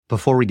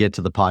Before we get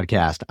to the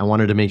podcast, I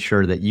wanted to make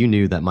sure that you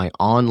knew that my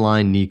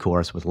online knee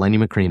course with Lenny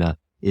Macrina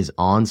is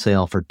on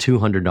sale for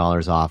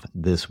 $200 off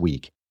this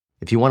week.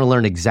 If you want to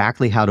learn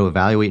exactly how to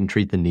evaluate and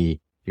treat the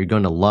knee, you're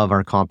going to love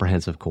our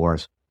comprehensive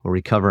course where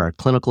we cover our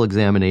clinical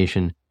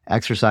examination,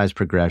 exercise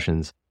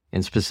progressions,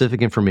 and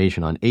specific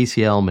information on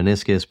ACL,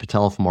 meniscus,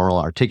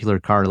 patellofemoral, articular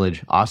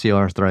cartilage,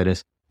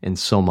 osteoarthritis, and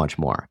so much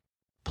more.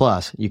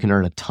 Plus, you can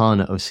earn a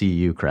ton of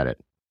CEU credit.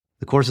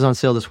 The course is on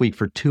sale this week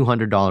for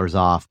 $200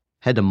 off.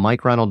 Head to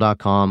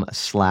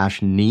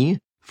MikeReinold.com/knee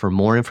for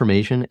more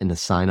information and to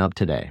sign up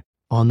today.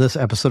 On this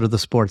episode of the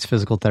Sports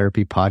Physical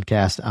Therapy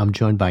Podcast, I'm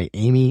joined by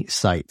Amee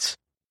Seitz.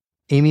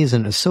 Amee is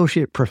an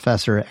associate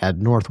professor at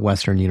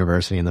Northwestern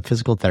University in the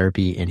Physical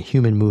Therapy and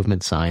Human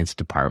Movement Science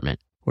Department,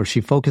 where she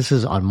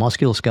focuses on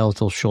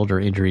musculoskeletal shoulder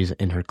injuries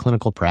in her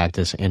clinical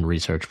practice and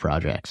research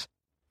projects.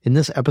 In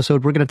this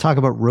episode, we're going to talk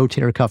about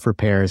rotator cuff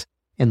repairs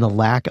and the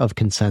lack of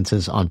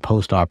consensus on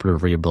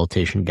postoperative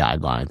rehabilitation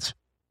guidelines.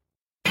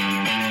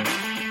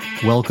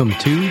 Welcome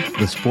to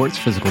the Sports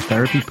Physical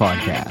Therapy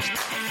Podcast.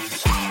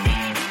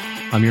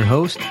 I'm your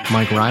host,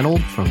 Mike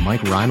Reinold from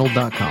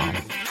MikeReinold.com.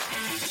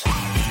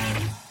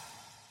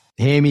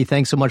 Hey, Amee,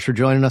 thanks so much for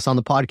joining us on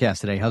the podcast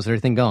today. How's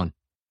everything going?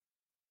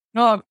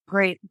 Oh,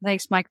 great.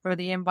 Thanks, Mike, for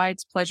the invite.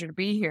 It's a pleasure to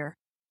be here.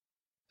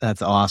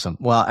 That's awesome.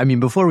 Well, I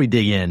mean, before we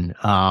dig in,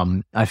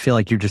 I feel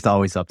like you're just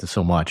always up to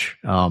so much.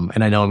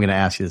 And I know I'm going to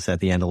ask you this at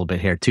the end a little bit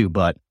here too,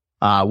 but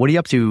what are you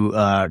up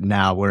to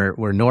now?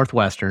 We're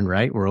Northwestern,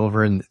 right? We're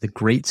over in the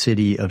great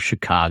city of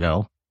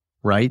Chicago,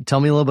 right? Tell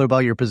me a little bit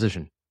about your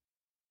position.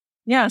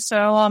 Yeah,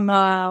 so I'm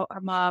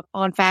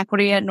on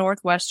faculty at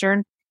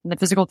Northwestern in the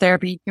Physical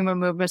Therapy, Human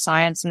Movement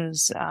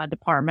Sciences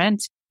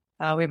department.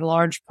 We have a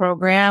large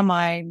program.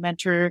 I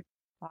mentor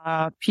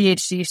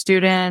PhD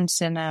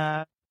students in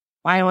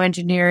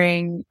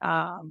bioengineering,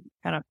 kind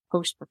of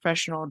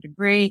post-professional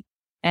degree.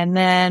 And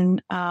then,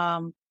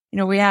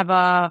 we have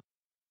a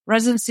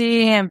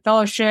residency and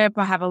fellowship.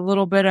 I have a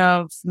little bit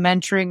of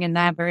mentoring in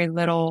that, very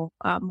little,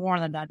 more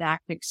on the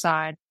didactic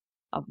side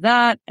of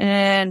that.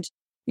 And,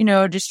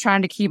 just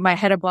trying to keep my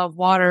head above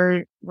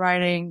water,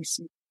 writing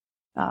some,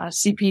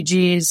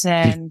 CPGs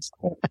and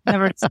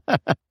never.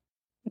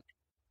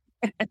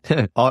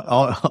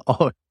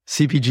 all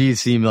CPGs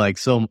seem like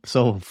so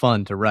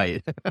fun to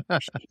write.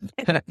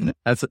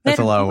 That's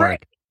a lot of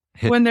work.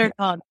 When they're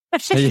done.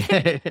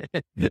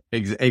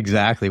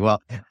 Exactly.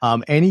 Well,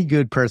 any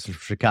good person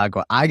from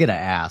Chicago, I gotta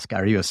ask: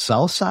 are you a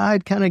South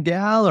Side kind of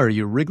gal, or are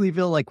you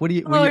Wrigleyville? Like, are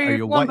you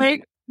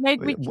white?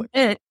 Make me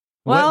commit.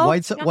 Well,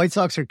 White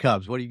Sox or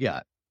Cubs? What do you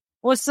got?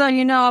 Well, so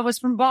I was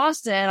from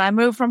Boston. I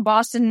moved from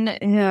Boston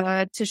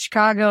to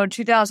Chicago in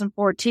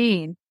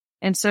 2014,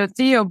 and so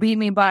Theo beat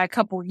me by a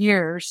couple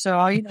years. So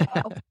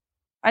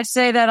I'd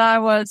say that I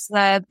was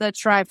the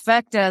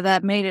trifecta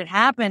that made it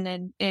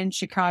happen in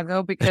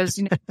Chicago because,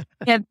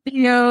 they had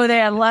Theo, they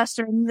had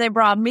Lester, and they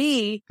brought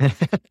me to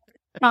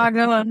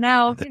Chicago, and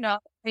now,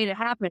 made it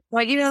happen.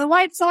 But, the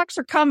White Sox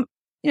are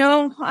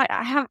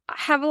I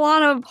have a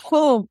lot of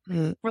hope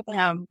for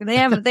them. They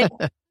had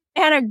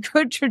a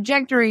good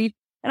trajectory,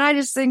 and I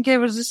just think it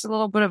was just a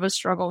little bit of a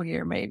struggle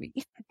here, maybe.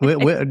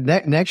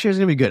 Next year's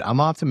going to be good.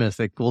 I'm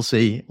optimistic. We'll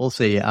see.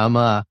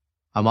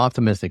 I'm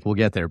optimistic we'll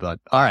get there, but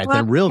all right,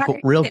 then real.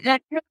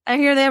 I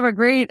hear they have a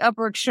great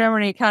upper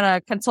extremity kind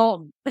of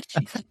consultant.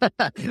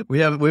 we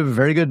have a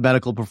very good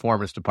medical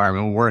performance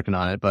department. We're working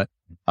on it, but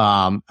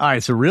all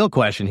right. So real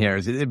question here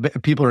is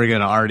people are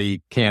going to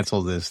already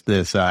cancel this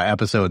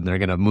episode and they're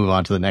going to move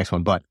on to the next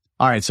one. But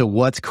all right, so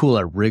what's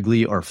cooler,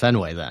 Wrigley or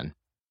Fenway then?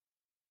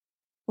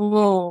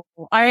 Whoa,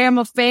 I am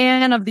a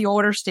fan of the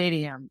older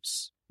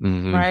stadiums,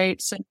 right?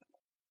 So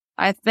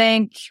I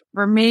think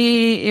for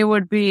me, it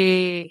would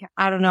be,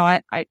 I don't know.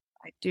 I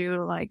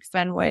do like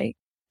Fenway.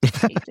 I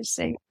hate to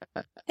say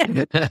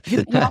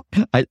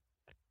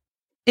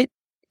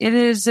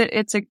it's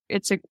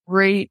a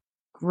great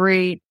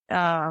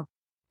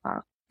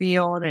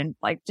field, and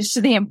like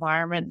just the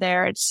environment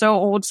there. It's so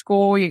old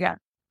school. You got,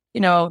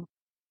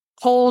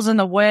 holes in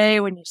the way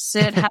when you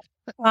sit half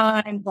the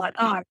time, but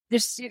you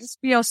just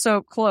feel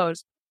so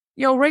close.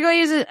 Wrigley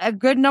is a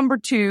good number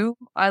 2.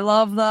 I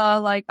love the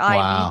Ivy.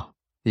 Wow.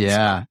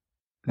 Yeah.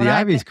 The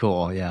Ivy's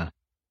cool. Yeah.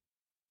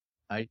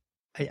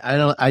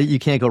 You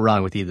can't go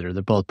wrong with either.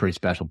 They're both pretty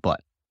special,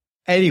 but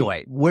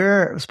anyway,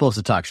 we're supposed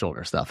to talk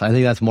shoulder stuff. I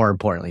think that's more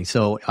importantly.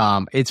 So,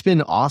 it's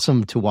been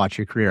awesome to watch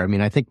your career. I mean,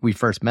 I think we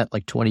first met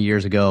like 20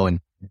 years ago and,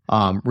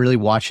 really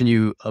watching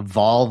you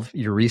evolve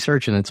your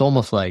research. And it's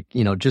almost like,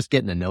 just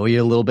getting to know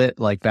you a little bit,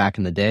 like back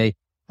in the day.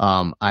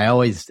 I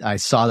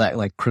saw that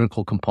like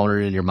critical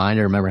component in your mind.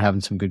 I remember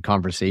having some good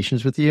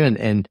conversations with you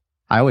and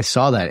I always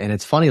saw that. And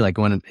it's funny, like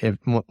when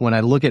I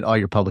look at all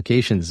your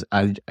publications,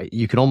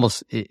 you can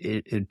almost,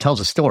 it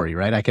tells a story,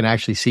 right? I can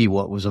actually see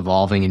what was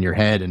evolving in your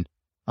head and,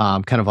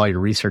 kind of all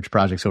your research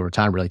projects over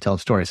time really tell a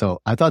story.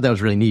 So I thought that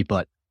was really neat,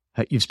 but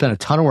you've spent a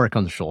ton of work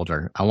on the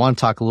shoulder. I want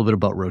to talk a little bit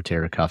about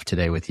rotator cuff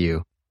today with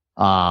you.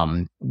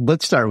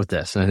 Let's start with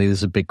this. And I think this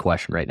is a big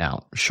question right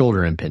now.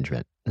 Shoulder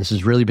impingement. This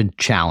has really been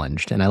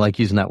challenged. And I like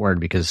using that word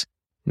because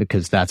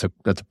because that's a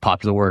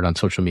popular word on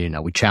social media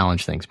now. We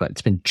challenge things, but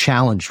it's been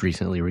challenged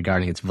recently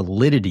regarding its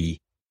validity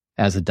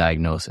as a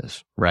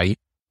diagnosis, right?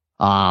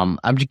 I'm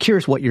just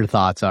curious what your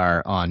thoughts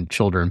are on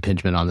shoulder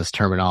impingement, on this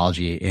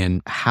terminology,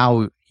 and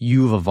how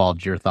you've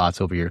evolved your thoughts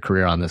over your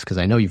career on this, because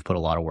I know you've put a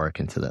lot of work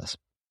into this.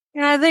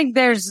 And I think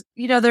there's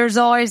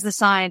always the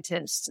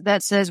scientist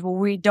that says, well,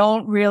 we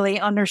don't really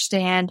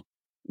understand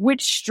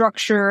which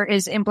structure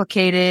is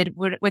implicated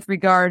with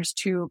regards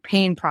to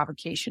pain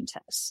provocation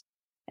tests.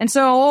 And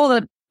so all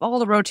the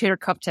rotator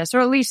cuff tests,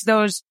 or at least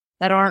those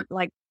that aren't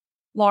like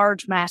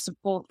large, massive,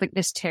 full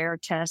thickness tear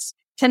tests,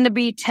 tend to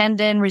be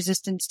tendon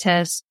resistance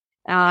tests,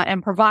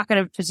 and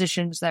provocative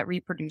positions that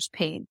reproduce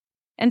pain.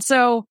 And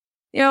so,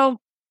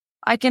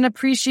 I can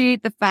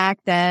appreciate the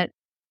fact that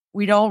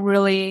we don't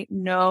really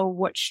know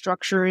what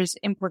structure is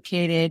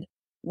implicated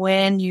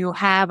when you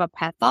have a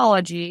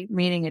pathology,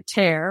 meaning a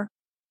tear,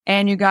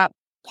 and you got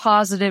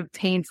positive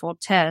painful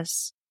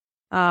tests.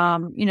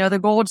 The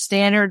gold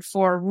standard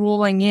for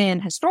ruling in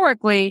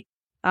historically,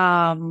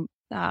 ruling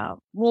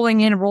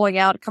in, ruling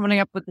out, coming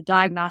up with the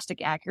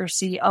diagnostic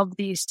accuracy of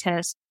these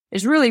tests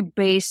is really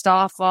based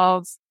off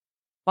of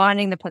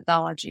finding the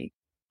pathology.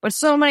 But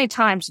so many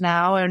times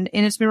now, and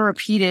it's been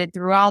repeated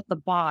throughout the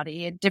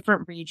body in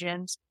different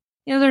regions,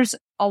 there's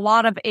a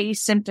lot of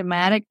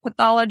asymptomatic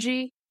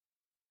pathology.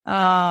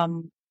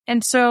 And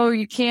so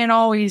you can't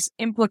always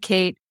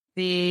implicate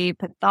the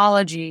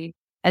pathology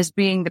as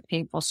being the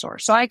painful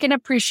source. So I can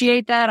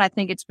appreciate that. I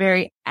think it's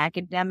very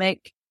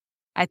academic.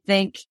 I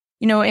think,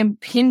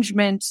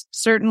 impingement,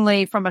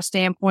 certainly from a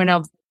standpoint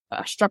of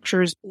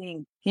structures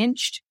being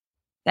pinched,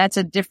 that's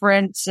a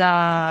different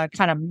kind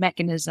of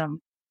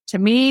mechanism to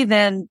me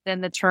than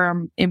the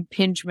term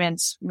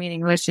impingements,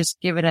 meaning let's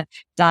just give it a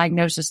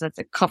diagnosis that's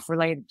a cuff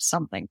related to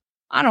something.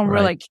 I don't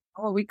really care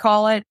what we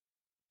call it.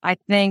 I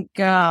think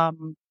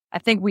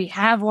we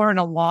have learned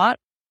a lot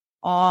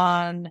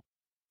on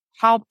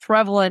how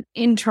prevalent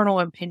internal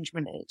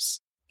impingement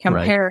is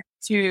compared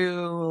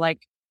to like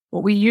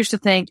what we used to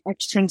think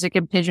extrinsic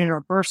impingement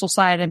or bursal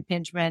side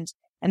impingement.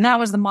 And that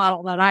was the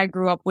model that I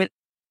grew up with,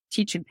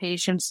 teaching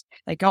patients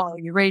like, oh,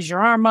 you raise your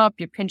arm up,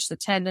 you pinch the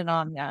tendon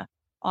on the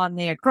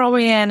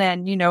acromion,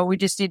 and, we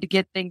just need to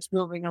get things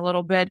moving a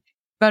little bit,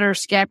 better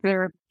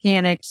scapular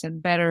mechanics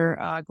and better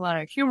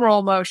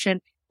glenohumeral motion.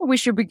 We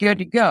should be good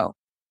to go.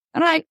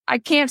 And I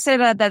can't say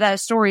that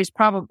story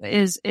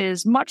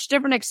is much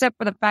different, except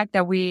for the fact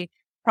that we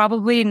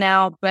probably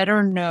now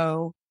better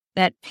know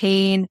that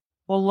pain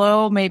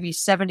below maybe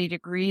 70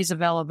 degrees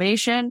of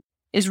elevation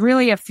is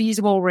really a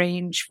feasible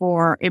range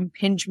for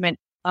impingement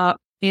under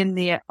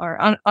the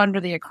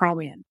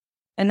acromion.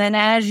 And then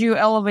as you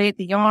elevate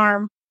the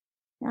arm,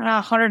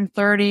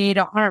 130 to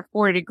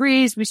 140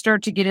 degrees, we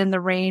start to get in the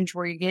range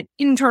where you get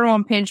internal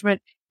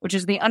impingement, which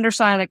is the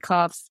underside of the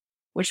cuff,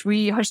 which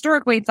we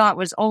historically thought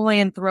was only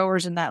in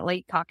throwers in that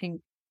late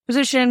cocking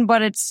position,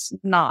 but it's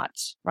not,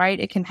 right?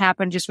 It can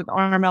happen just with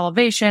arm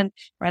elevation,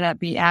 right? That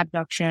be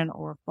abduction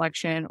or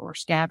flexion or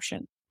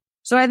scaption.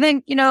 So I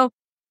think,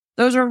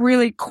 those are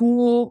really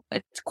cool.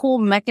 It's cool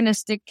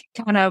mechanistic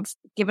kind of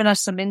giving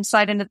us some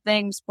insight into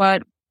things.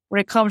 But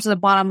when it comes to the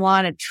bottom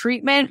line of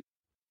treatment,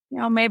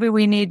 maybe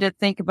we need to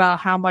think about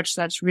how much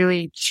that's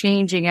really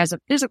changing as a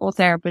physical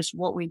therapist,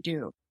 what we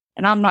do.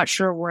 And I'm not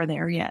sure we're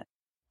there yet.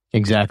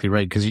 Exactly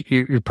right. Because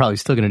you're probably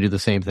still going to do the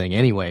same thing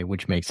anyway,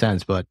 which makes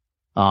sense. But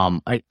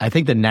I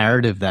think the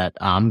narrative that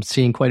I'm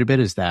seeing quite a bit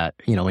is that,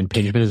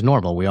 impingement is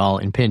normal. We all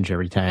impinge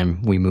every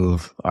time we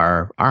move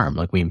our arm,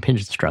 like we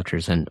impinge the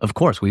structures. And of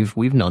course,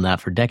 we've known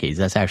that for decades.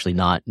 That's actually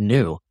not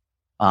new.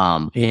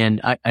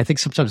 And I think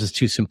sometimes it's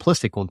too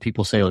simplistic when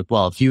people say, like,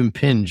 well, if you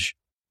impinge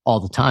all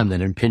the time,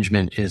 then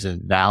impingement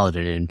isn't valid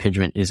and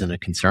impingement isn't a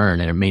concern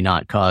and it may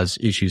not cause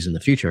issues in the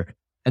future.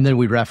 And then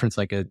we reference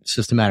like a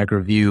systematic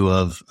review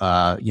of,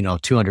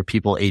 200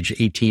 people aged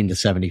 18 to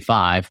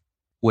 75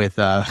 with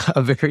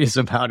a various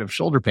amount of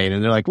shoulder pain.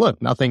 And they're like,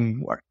 look, nothing's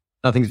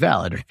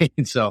valid. Right?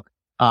 And so,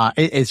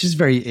 it's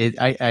just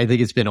I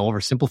think it's been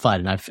oversimplified,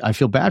 and I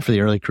feel bad for the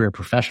early career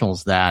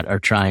professionals that are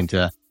trying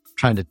to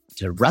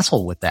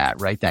wrestle with that,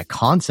 right? That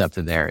concept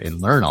in there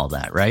and learn all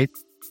that, right?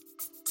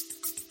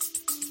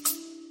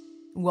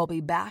 We'll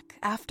be back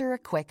after a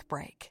quick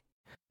break.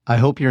 I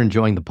hope you're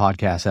enjoying the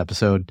podcast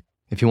episode.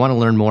 If you want to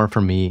learn more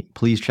from me,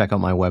 please check out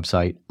my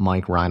website,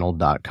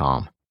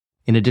 MikeReinald.com.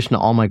 In addition to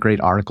all my great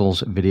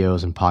articles,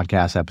 videos, and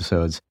podcast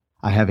episodes,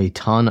 I have a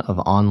ton of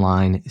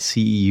online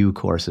CEU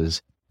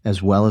courses,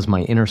 as well as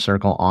my Inner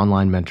Circle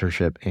online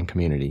mentorship and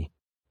community.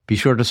 Be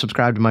sure to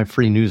subscribe to my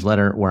free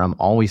newsletter, where I'm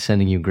always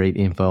sending you great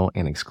info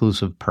and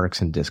exclusive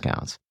perks and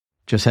discounts.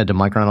 Just head to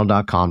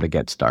MikeReinald.com to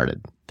get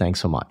started. Thanks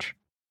so much.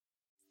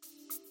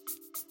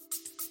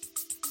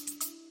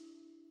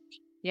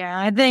 Yeah,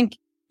 I think,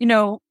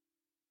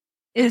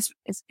 as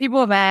people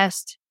have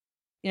asked,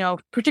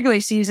 particularly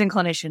seasoned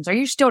clinicians, are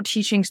you still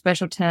teaching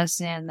special tests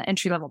in the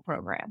entry-level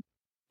program?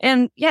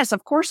 And yes,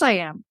 of course I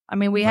am. I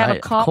mean, we have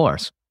of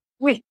course.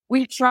 We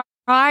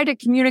try to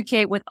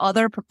communicate with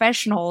other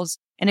professionals,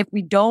 and if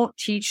we don't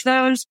teach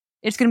those,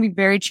 it's going to be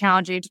very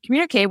challenging to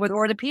communicate with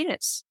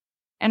orthopedists.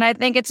 And I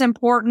think it's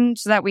important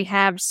so that we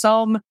have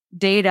some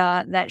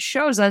data that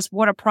shows us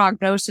what a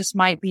prognosis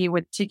might be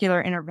with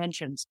particular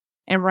interventions.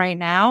 And right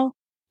now,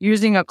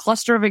 using a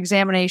cluster of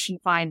examination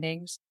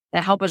findings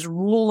that help us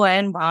rule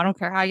in, well, I don't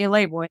care how you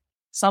label it,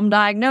 some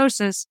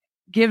diagnosis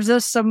gives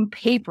us some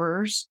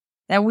papers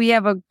that we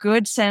have a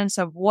good sense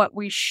of what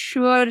we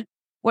should,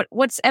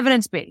 what's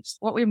evidence-based,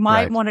 what we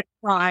might want to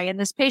try in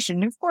this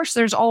patient. And of course,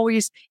 there's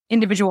always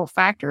individual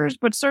factors,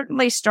 but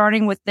certainly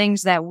starting with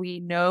things that we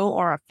know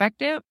are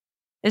effective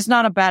is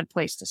not a bad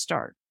place to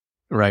start.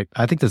 Right.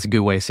 I think that's a good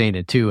way of saying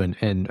it too.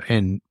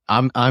 And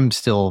I'm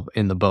still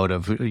in the boat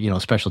of,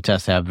 special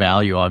tests have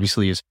value,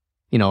 obviously, is,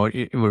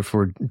 if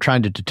we're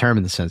trying to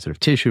determine the sensitive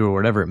tissue or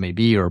whatever it may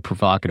be, or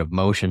provocative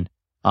motion,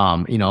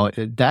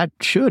 that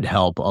should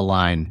help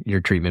align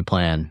your treatment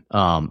plan.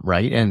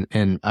 Right.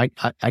 And I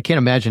can't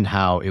imagine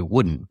how it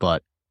wouldn't,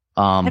 but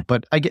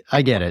I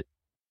get it.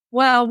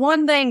 Well,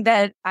 one thing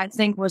that I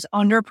think was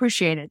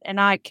underappreciated,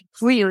 and I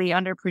completely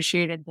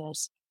underappreciated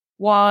this,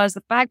 was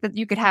the fact that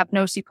you could have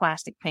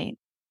nociplastic pain.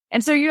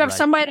 And so you have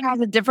somebody that has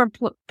a different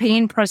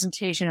pain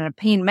presentation and a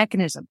pain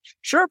mechanism.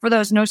 Sure, for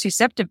those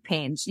nociceptive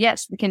pains,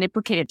 yes, we can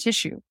implicate a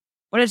tissue,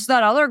 but it's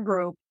that other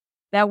group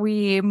that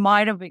we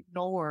might have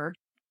ignored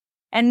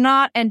and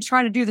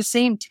trying to do the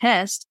same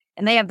test.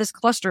 And they have this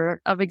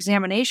cluster of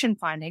examination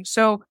findings.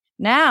 So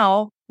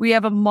now we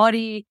have a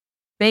muddy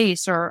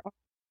base, or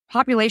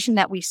population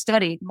that we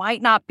studied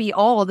might not be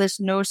all this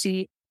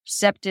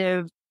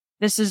nociceptive.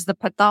 This is the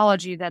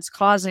pathology that's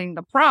causing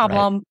the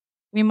problem. Right.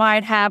 We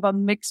might have a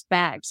mixed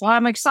bag. So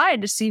I'm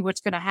excited to see what's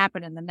going to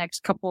happen in the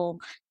next couple,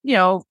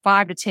 5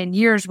 to 10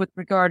 years with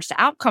regards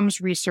to outcomes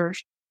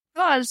research,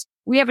 because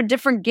we have a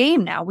different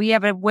game now. We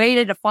have a way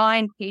to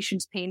define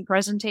patients' pain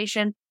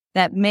presentation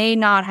that may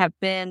not have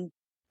been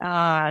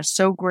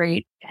so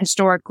great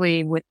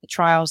historically with the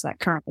trials that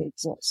currently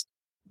exist.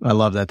 I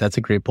love that. That's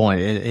a great point.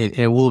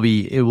 It will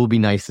be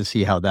nice to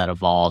see how that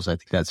evolves. I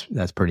think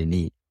that's pretty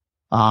neat.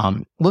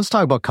 Let's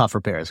talk about cuff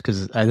repairs,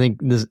 because I think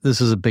this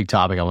is a big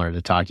topic I wanted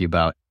to talk to you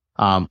about.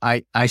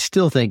 I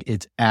still think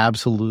it's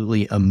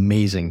absolutely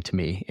amazing to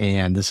me.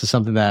 And this is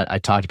something that I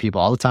talk to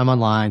people all the time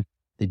online.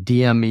 They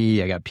DM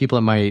me. I got people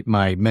in my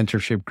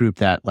mentorship group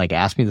that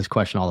ask me this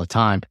question all the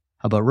time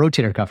about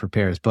rotator cuff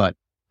repairs. But,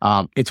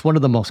 it's one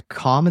of the most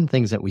common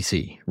things that we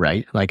see,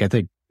 right? I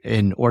think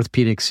in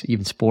orthopedics,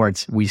 even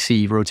sports, we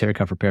see rotator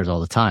cuff repairs all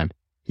the time.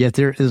 Yet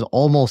there is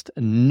almost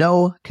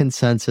no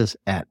consensus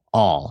at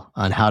all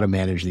on how to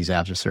manage these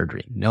after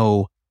surgery.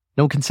 No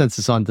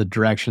consensus on the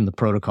direction, the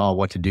protocol,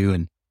 what to do.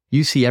 And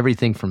you see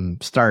everything from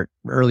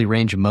early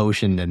range of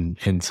motion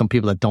and some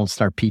people that don't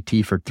start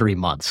PT for 3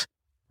 months,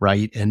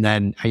 right? And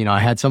then, I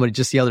had somebody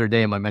just the other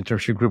day in my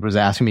mentorship group was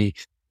asking me,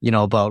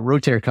 about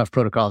rotator cuff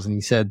protocols. And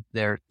he said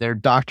their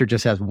doctor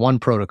just has one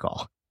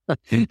protocol.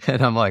 And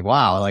I'm like,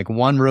 wow,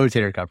 one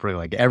rotator cuff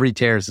protocol, every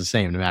tear is the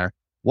same, no matter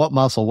what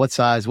muscle, what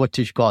size, what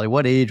tissue quality,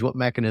 what age, what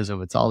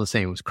mechanism, it's all the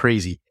same. It was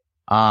crazy.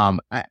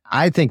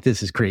 I think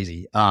this is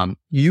crazy.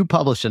 You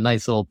published a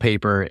nice little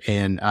paper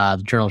in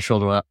the Journal of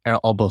Shoulder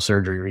Elbow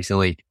Surgery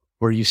recently,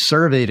 where you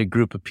surveyed a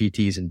group of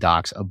PTs and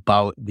docs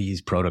about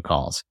these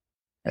protocols.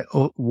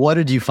 What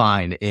did you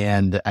find?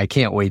 And I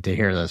can't wait to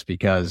hear this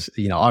because,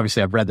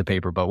 obviously I've read the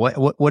paper, but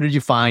what did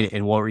you find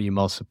and what were you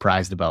most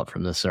surprised about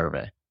from this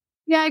survey?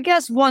 Yeah, I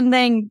guess one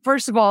thing,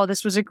 first of all,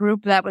 this was a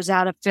group that was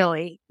out of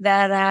Philly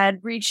that had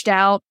reached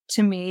out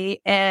to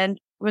me and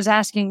was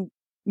asking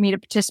me to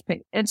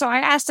participate. And so I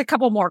asked a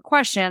couple more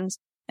questions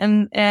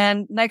and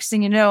next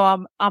thing you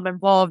know, I'm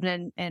involved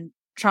in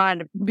trying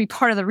to be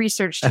part of the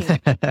research team.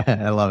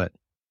 I love it.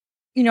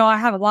 I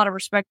have a lot of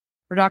respect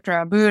for Dr.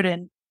 Aboud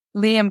and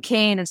Liam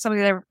Kane and some of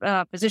the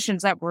other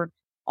physicians that were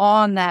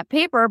on that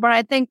paper. But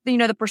I think,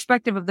 the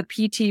perspective of the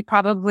PT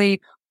probably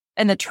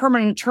and the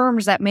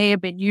terms that may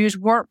have been used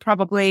weren't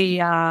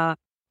probably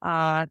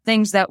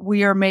things that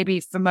we are maybe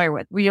familiar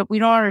with. We don't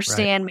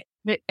understand.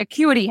 Right.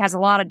 Acuity has a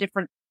lot of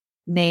different,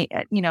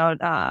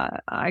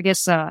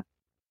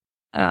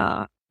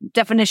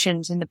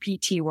 definitions in the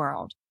PT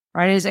world,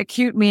 right? Is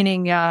acute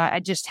meaning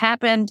it just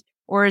happened,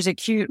 or is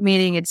acute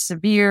meaning it's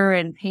severe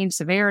and pain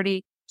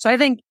severity? So I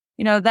think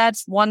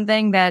that's one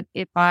thing that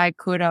if I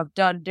could have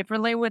done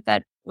differently with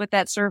that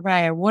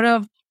survey, I would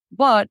have.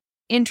 But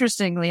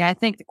interestingly, I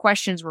think the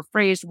questions were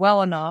phrased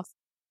well enough.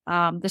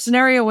 The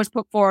scenario was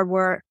put forward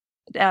where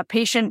a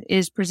patient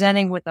is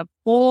presenting with a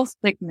full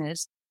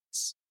thickness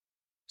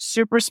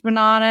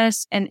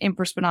supraspinatus and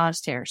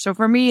infraspinatus tear. So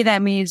for me,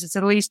 that means it's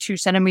at least 2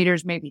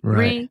 centimeters, maybe 3.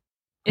 Right.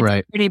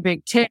 It's a pretty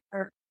big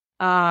tear.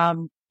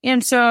 And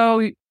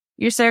so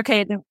you say,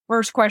 okay, the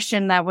first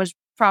question that was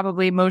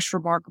probably most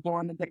remarkable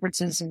on the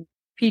differences in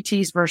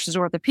PTs versus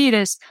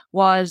orthopedists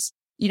was,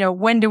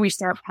 when do we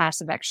start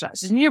passive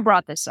exercises? And you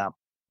brought this up.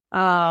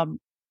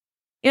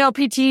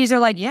 PTs are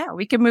like, yeah,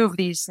 we can move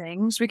these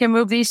things. We can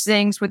move these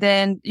things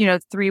within,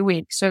 3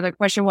 weeks. So the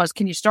question was,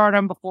 can you start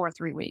them before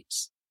 3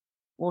 weeks?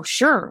 Well,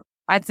 sure.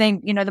 I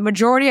think, the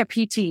majority of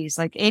PTs,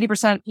 like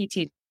 80% of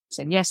PTs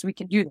said, yes, we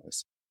can do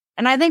this.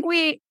 And I think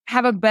we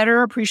have a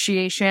better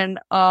appreciation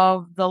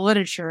of the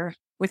literature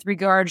with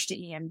regards to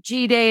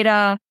EMG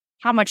data,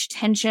 how much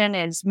tension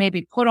is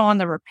maybe put on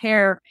the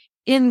repair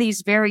in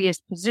these various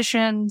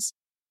positions,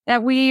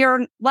 that we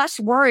are less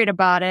worried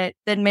about it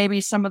than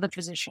maybe some of the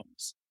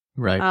physicians.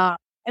 Right.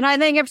 And I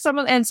think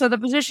and so the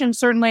physicians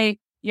certainly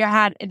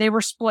they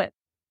were split.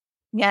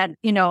 You had,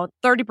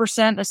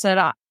 30% that said,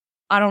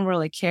 I don't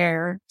really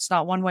care. It's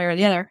not one way or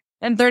the other.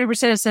 And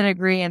 30% said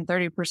agree and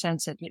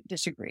 30% said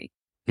disagree.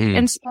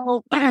 And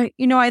so, I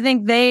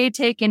think they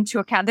take into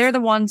account, they're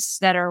the ones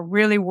that are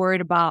really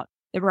worried about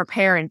the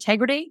repair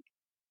integrity.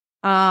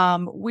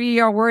 We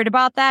are worried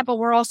about that, but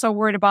we're also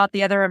worried about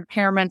the other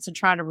impairments and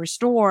trying to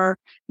restore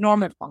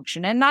normal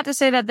function. And not to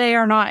say that they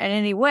are not in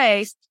any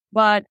way,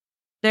 but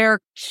their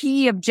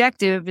key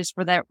objective is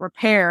for that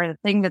repair, the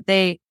thing that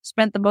they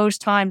spent the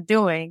most time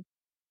doing,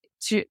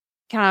 to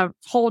kind of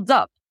hold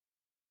up.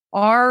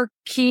 Our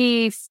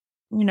key,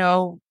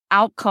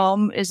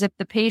 outcome is if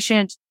the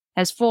patient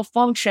has full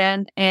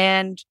function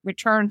and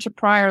return to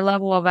prior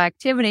level of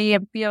activity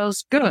and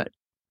feels good.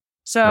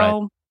 So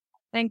Right.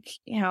 I think,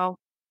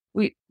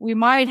 we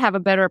might have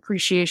a better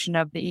appreciation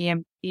of the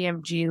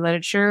EMG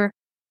literature.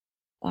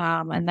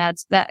 And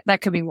that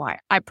could be why.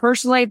 I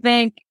personally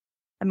think,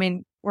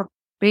 we're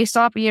based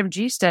off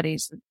EMG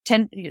studies,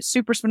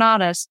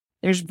 supraspinatus,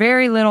 there's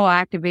very little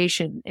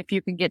activation if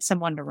you can get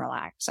someone to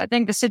relax. I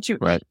think the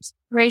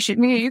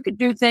situation, you could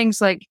do things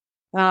like,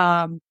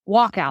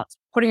 walkouts,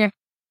 putting a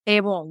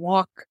table and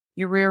walk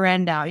your rear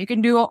end out. You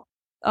can do,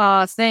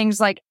 things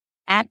like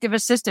active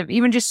assistive,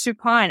 even just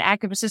supine,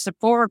 active assistive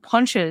forward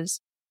punches.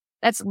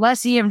 That's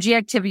less EMG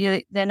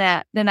activity than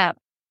a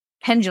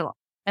pendulum.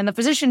 And the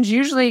physicians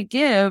usually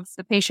give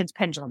the patients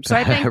pendulum. So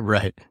I think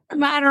Right. a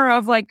matter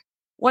of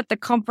what the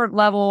comfort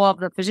level of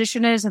the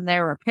physician is and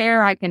their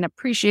repair. I can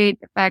appreciate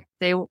the fact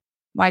they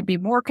might be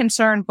more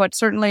concerned, but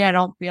certainly I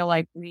don't feel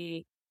like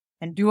we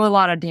can do a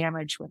lot of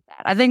damage with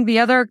that. I think the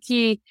other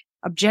key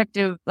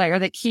objective, or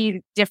the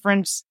key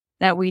difference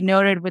that we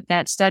noted with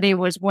that study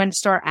was when to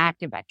start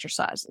active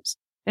exercises.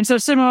 And so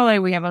similarly,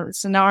 we have a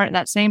scenario,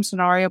 that same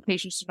scenario,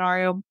 patient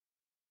scenario.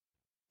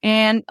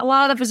 And a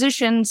lot of the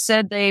physicians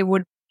said they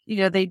would,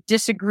 they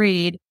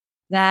disagreed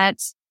that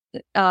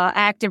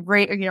active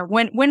rate,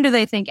 when do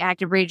they think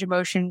active range of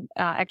motion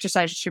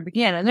exercises should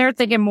begin? And they're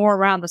thinking more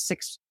around the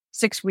six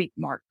week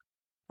mark.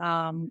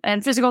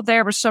 And physical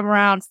therapists somewhere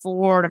around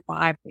 4 to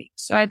 5 weeks.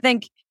 So I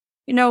think,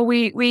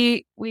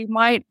 we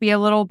might be a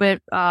little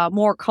bit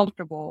more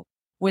comfortable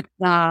with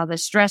the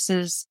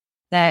stresses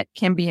that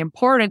can be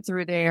imported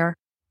through there.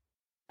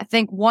 I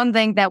think one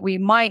thing that we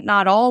might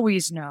not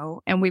always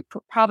know, and we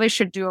probably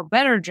should do a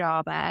better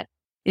job at,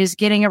 is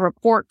getting a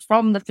report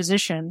from the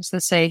physicians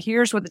that say,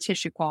 here's what the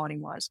tissue quality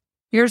was.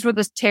 Here's what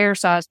the tear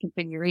size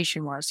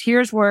configuration was.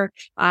 Here's where,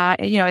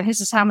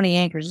 this is how many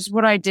anchors. This is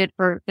what I did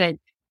for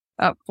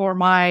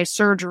my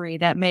surgery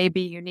that may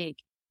be unique.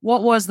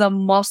 What was the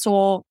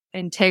muscle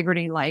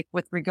integrity like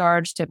with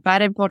regards to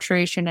fat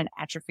infiltration and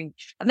atrophy?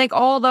 I think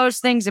all those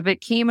things, if it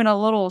came in a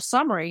little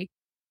summary,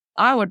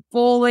 I would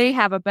fully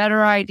have a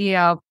better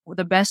idea of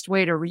the best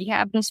way to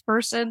rehab this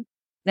person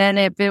than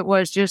if it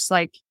was just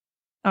like,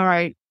 all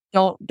right,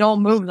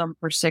 don't move them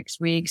for 6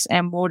 weeks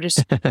and we'll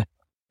just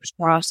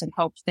cross and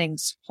hope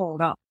things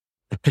hold up.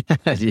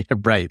 Yeah,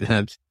 right.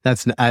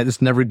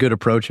 That's never a good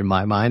approach in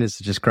my mind, is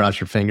to just cross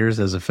your fingers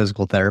as a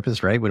physical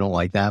therapist, right? We don't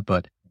like that.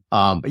 But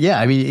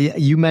yeah,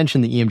 you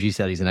mentioned the EMG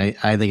studies, and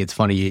I think it's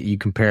funny you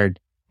compared,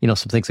 some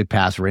things like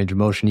passive range of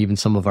motion. Even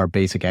some of our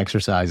basic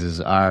exercises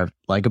are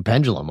like a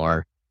pendulum,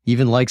 or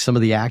even like some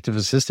of the active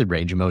assisted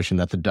range of motion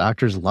that the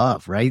doctors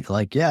love, right?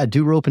 Like, yeah,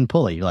 do rope and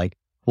pulley. Like,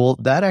 well,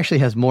 that actually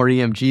has more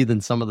EMG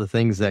than some of the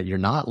things that you're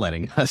not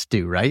letting us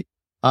do, right?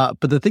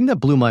 But the thing that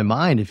blew my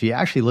mind, if you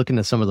actually look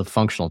into some of the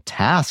functional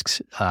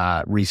tasks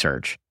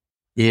research,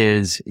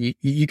 is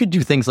you could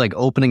do things like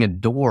opening a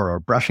door or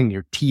brushing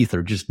your teeth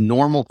or just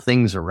normal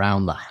things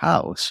around the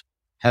house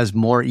has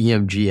more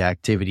EMG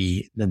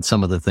activity than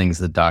some of the things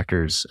that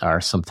doctors are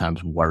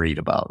sometimes worried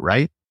about,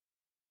 right?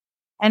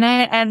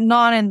 And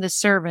not in the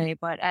survey,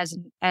 but as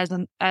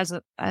an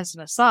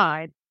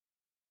aside,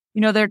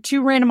 there are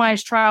 2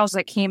 randomized trials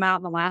that came out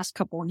in the last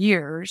couple of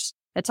years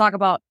that talk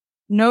about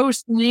no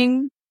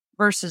sling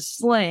versus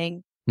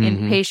sling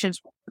in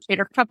patients with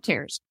rotator cuff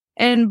tears.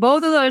 And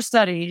both of those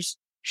studies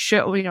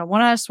show,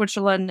 one out of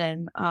Switzerland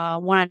and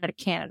one out of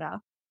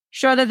Canada,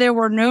 show that there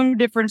were no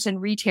difference in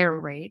re-tear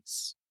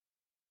rates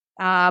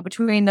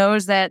between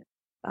those that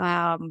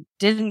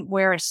didn't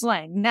wear a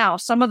sling. Now,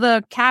 some of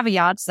the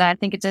caveats that I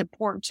think it's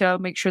important to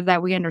make sure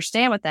that we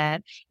understand with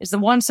that is the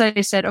ones that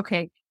they said,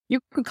 okay, you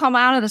can come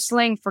out of the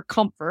sling for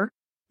comfort.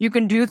 You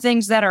can do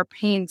things that are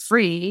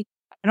pain-free.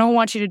 I don't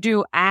want you to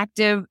do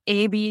active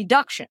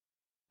abduction,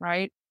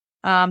 right?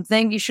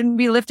 You shouldn't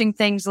be lifting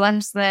things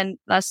less than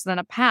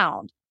a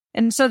pound.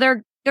 And so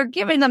they're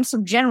giving them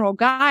some general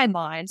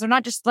guidelines. They're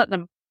not just letting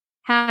them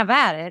have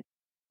at it.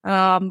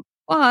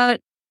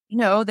 But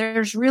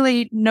there's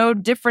really no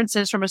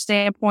differences from a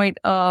standpoint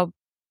of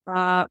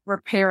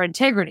repair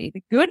integrity.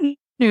 The good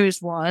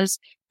news was,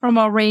 from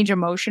a range of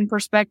motion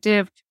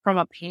perspective, from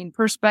a pain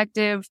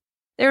perspective,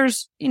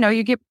 there's,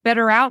 you get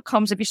better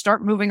outcomes if you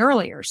start moving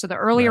earlier. So the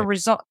earlier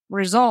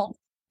result,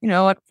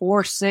 at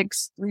 4,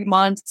 6, 3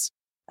 months,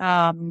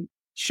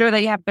 show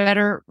that you have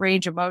better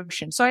range of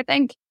motion. So I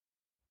think,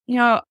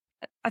 I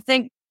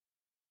think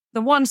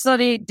the one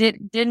study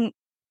didn't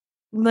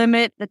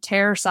limit the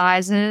tear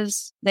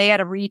sizes. They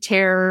had a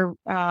re-tear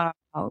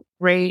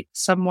rate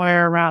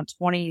somewhere around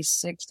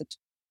 26 to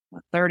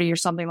 30 or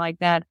something like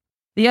that.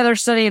 The other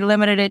study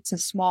limited it to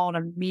small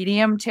to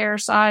medium tear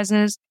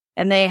sizes,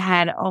 and they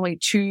had only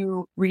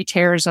 2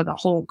 re-tears of the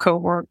whole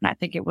cohort, and I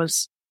think it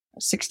was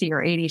 60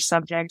 or 80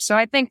 subjects. So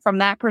I think from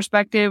that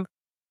perspective,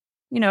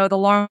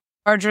 the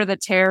larger the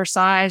tear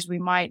size, we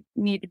might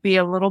need to be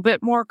a little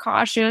bit more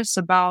cautious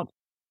about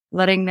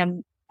letting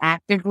them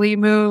actively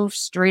move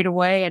straight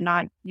away and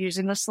not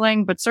using the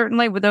sling. But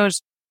certainly with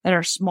those that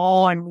are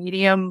small and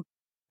medium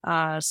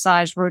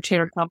size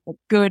rotator cuff with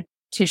good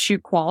tissue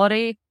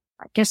quality,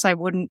 I guess I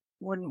wouldn't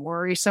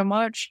worry so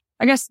much.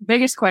 I guess the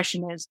biggest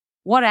question is,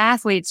 what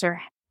athletes have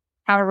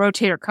a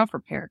rotator cuff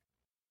repaired?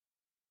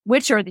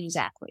 Which are these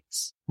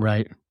athletes?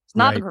 Right. It's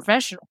not the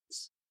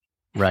professionals.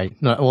 Right.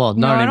 No, well,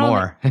 not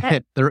anymore.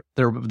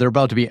 They're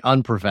about to be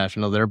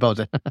unprofessional. They're about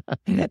to.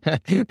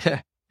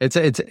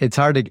 It's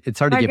hard to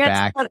get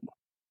back.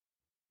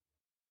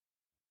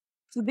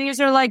 So these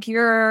are like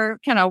your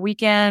kind of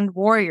weekend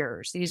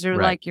warriors. These are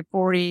like your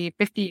 40,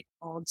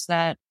 50-year-olds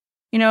that,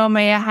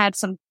 may have had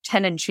some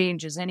tendon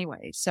changes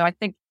anyway. So I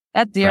think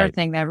that's the other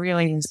thing that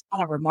really is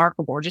kind of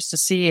remarkable just to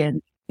see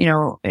in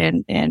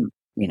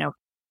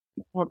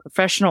more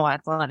professional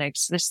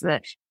athletics,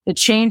 the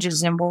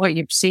changes in what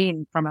you've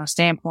seen from a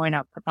standpoint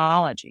of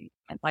pathology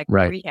and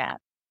rehab.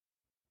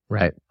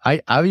 Right.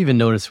 I've even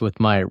noticed with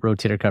my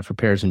rotator cuff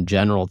repairs in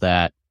general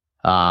that,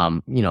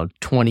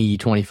 20,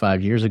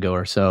 25 years ago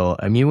or so,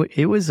 I mean,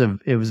 it was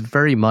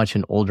very much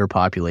an older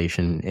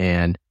population,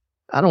 and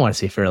I don't want to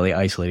say fairly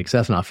isolated because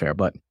that's not fair,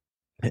 but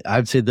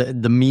I'd say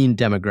the mean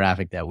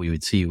demographic that we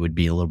would see would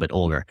be a little bit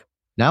older.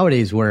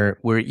 Nowadays, we're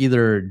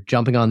either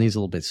jumping on these a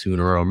little bit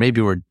sooner, or maybe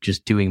we're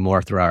just doing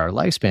more throughout our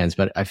lifespans.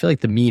 But I feel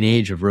like the mean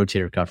age of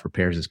rotator cuff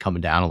repairs is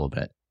coming down a little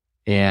bit.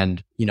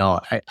 And,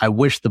 I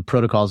wish the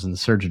protocols and the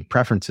surgeon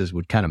preferences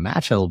would kind of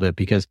match that a little bit,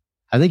 because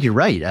I think you're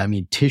right. I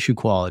mean, tissue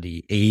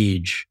quality,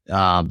 age,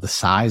 the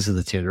size of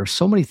the tissue, there are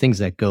so many things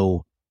that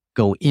go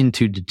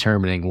into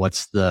determining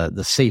what's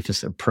the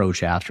safest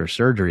approach after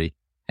surgery.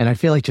 And I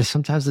feel like just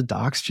sometimes the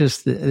docs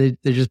they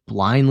just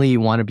blindly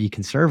want to be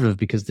conservative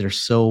because they're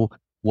so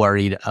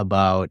worried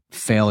about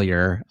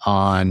failure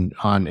on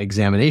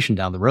examination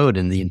down the road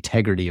and the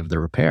integrity of the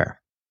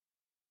repair.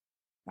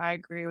 I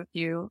agree with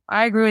you.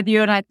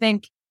 And I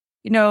think,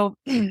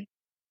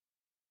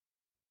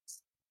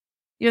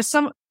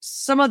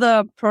 some of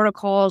the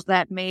protocols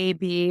that may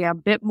be a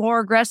bit more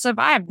aggressive,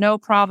 I have no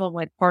problem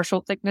with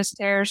partial thickness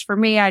tears. For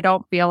me, I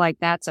don't feel like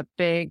that's a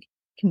big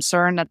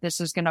concern that this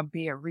is going to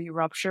be a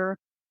re-rupture.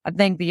 I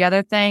think the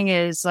other thing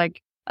is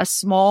like a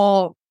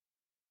small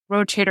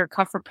rotator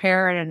cuff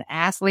repair in an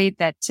athlete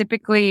that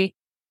typically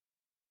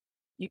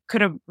you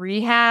could have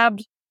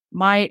rehabbed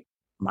might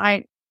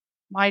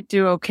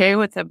do okay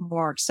with a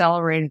more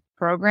accelerated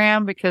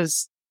program,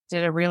 because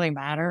did it really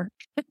matter?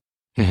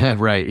 Yeah,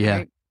 right. Yeah.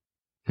 Right.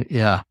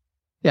 Yeah.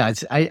 Yeah.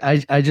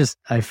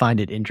 I find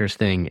it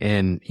interesting.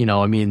 And,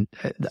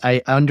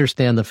 I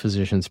understand the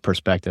physician's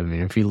perspective. I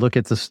mean, if you look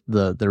at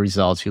the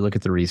results, you look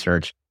at the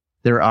research,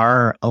 there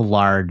are a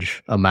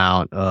large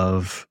amount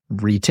of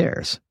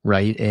re-tears,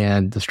 right?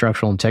 And the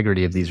structural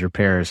integrity of these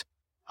repairs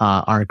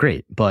aren't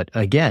great. But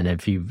again,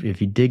 if you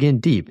dig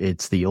in deep,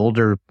 it's the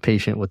older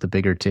patient with the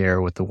bigger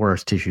tear with the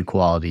worst tissue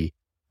quality.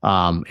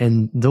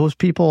 And those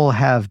people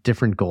have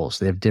different goals.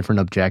 They have different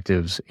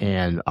objectives,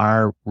 and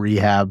our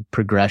rehab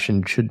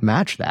progression should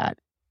match that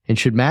and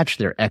should match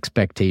their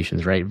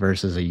expectations, right?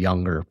 Versus a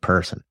younger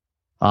person.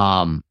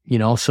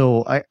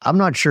 So I'm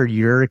not sure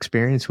your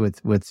experience with,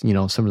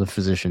 some of the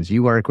physicians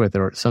you work with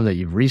or some that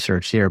you've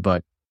researched here,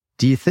 but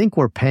do you think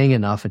we're paying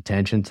enough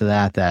attention to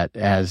that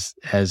as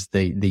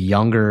the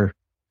younger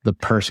the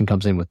person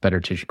comes in with better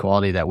tissue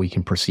quality, that we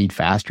can proceed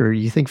faster? Or do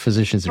you think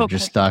physicians are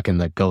just stuck in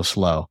the go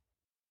slow?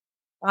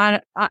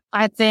 I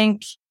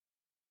think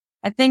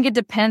it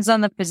depends on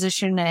the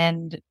physician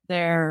and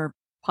their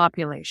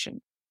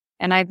population.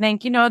 And I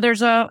think,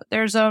 there's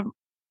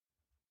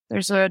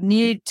a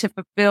need to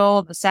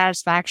fulfill the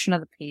satisfaction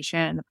of the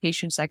patient and the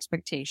patient's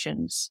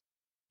expectations.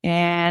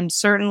 And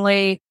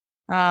certainly,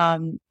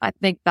 I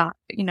think that,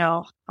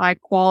 high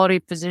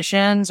quality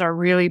physicians are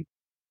really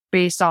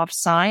based off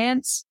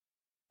science,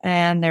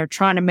 and they're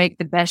trying to make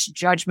the best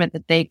judgment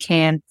that they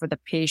can for the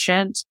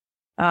patient.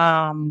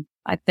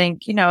 I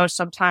think,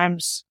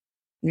 sometimes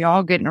we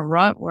all get in a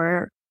rut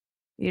where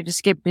you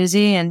just get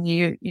busy and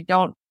you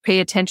don't pay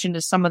attention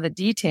to some of the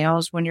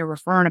details when you're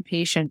referring a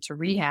patient to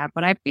rehab.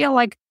 But I feel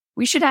like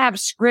we should have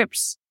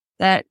scripts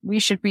that we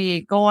should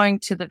be going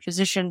to the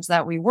physicians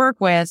that we work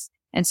with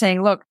and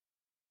saying, look,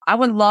 I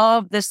would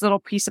love this little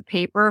piece of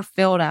paper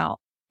filled out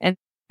and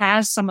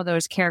has some of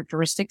those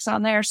characteristics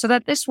on there, so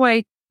that this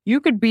way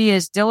you could be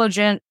as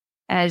diligent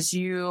as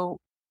you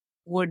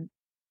would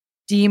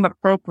deem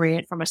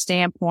appropriate from a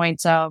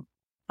standpoint of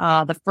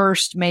the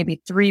first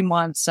maybe 3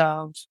 months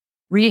of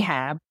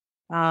rehab,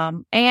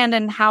 and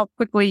then how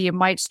quickly you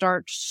might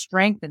start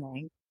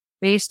strengthening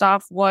based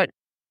off what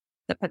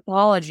the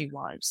pathology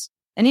was.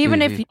 And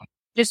even if you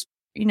just,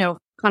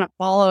 kind of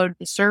followed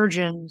the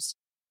surgeon's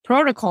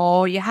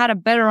protocol, you had a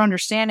better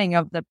understanding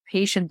of the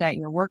patient that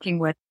you're working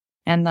with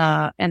and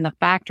the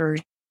factors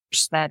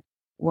that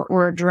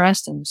were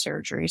addressed in the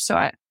surgery. So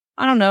I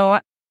don't know.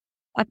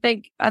 I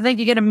think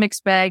you get a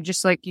mixed bag,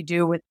 just like you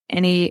do with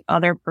any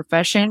other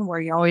profession, where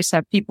you always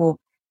have people,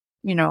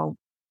 kind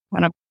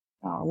of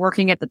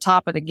working at the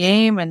top of the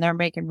game, and they're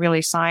making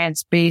really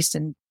science based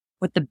and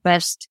with the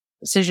best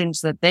decisions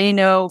that they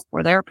know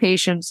for their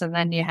patients. And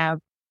then you have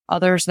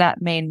others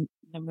that may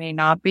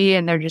not be,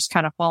 and they're just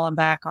kind of falling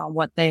back on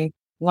what they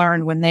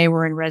learned when they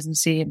were in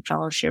residency and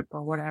fellowship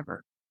or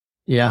whatever.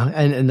 Yeah.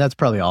 And that's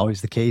probably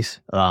always the case.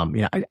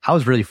 I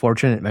was really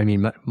fortunate. I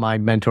mean, my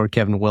mentor,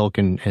 Kevin Wilk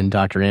and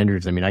Dr.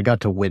 Andrews, I mean, I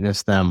got to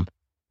witness them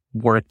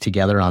work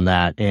together on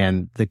that,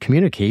 and the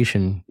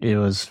communication, it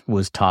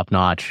was top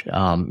notch.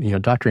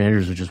 Dr.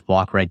 Andrews would just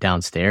walk right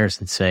downstairs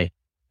and say,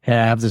 "Hey,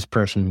 I have this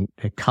person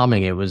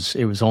coming. It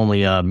was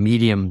only a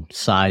medium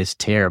sized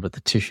tear, but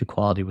the tissue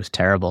quality was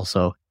terrible.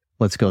 So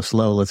let's go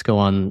slow. Let's go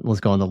on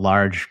the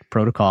large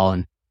protocol."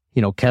 And,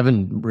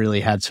 Kevin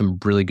really had some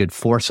really good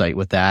foresight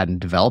with that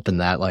and developing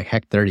that, like,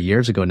 heck, 30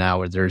 years ago now,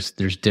 where there's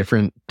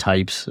different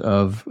types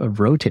of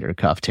rotator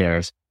cuff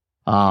tears.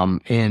 I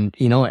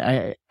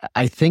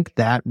think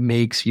that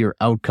makes your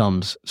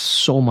outcomes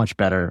so much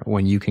better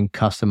when you can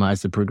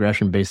customize the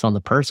progression based on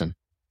the person.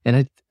 And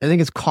I think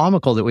it's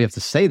comical that we have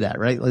to say that,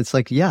 right? It's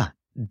like, yeah,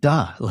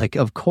 duh, like,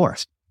 of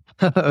course,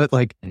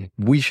 like,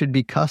 we should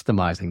be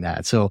customizing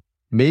that. So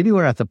maybe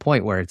we're at the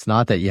point where it's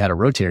not that you had a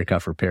rotator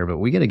cuff repair, but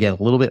we got to get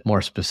a little bit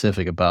more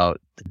specific about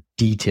the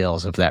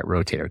details of that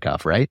rotator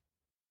cuff, right?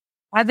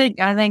 I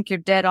think you're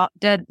dead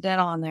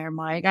on there,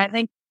 Mike. I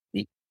think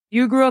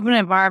you grew up in an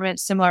environment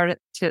similar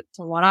to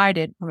what I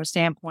did from a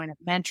standpoint of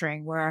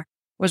mentoring, where I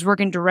was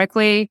working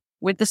directly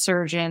with the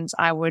surgeons.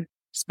 I would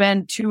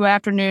spend 2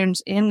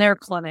 afternoons in their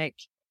clinic,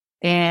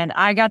 and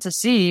I got to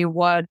see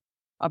what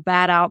a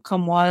bad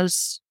outcome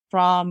was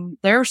from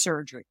their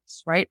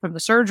surgeries, right? From the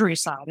surgery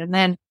side. And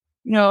then,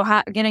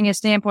 getting a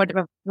standpoint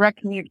of direct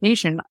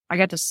communication, I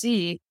got to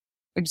see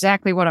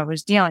exactly what I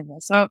was dealing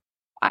with. So,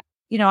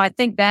 I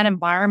think that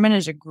environment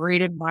is a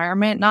great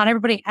environment. Not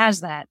everybody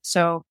has that.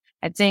 So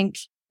I think,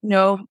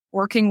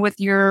 working with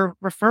your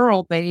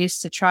referral base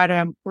to try to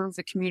improve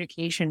the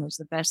communication is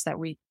the best that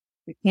we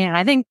can.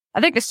 I think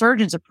the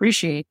surgeons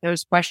appreciate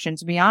those questions.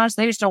 To be honest,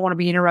 they just don't want to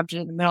be interrupted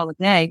in the middle of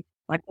the day,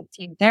 like a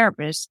team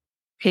therapist,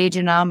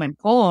 paging them and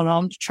pulling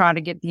them to try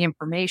to get the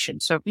information.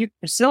 So if you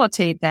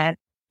facilitate that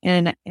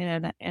in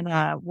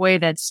a way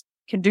that's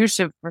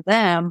conducive for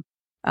them,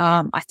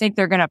 I think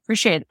they're going to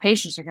appreciate it. The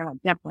patients are going to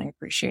definitely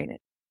appreciate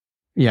it.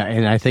 Yeah.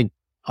 And I think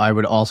I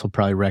would also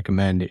probably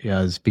recommend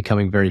is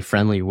becoming very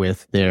friendly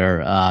with their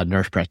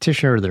nurse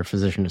practitioner, their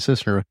physician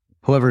assistant, or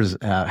whoever's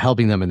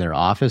helping them in their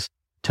office.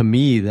 To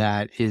me,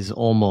 that is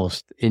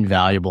almost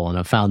invaluable. And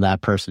I've found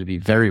that person to be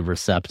very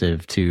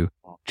receptive to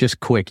just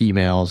quick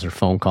emails or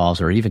phone calls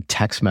or even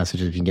text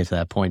messages. If you can get to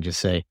that point, just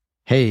say,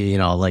 "Hey,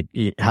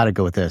 how to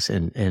go with this."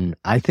 And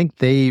I think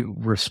they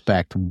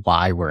respect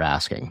why we're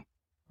asking.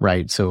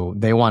 Right. So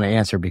they want to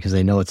answer because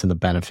they know it's in the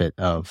benefit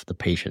of the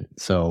patient.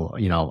 So,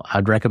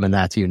 I'd recommend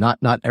that to you. Not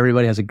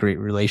everybody has a great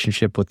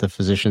relationship with the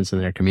physicians in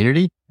their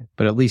community,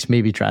 but at least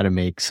maybe try to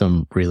make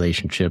some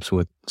relationships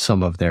with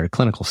some of their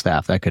clinical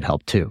staff. That could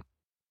help too.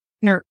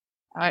 You're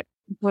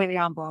completely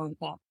on board with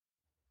that.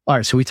 All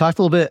right. So we talked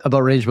a little bit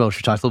about range of motion.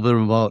 We talked a little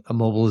bit about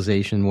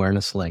immobilization, wearing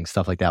a sling,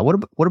 stuff like that.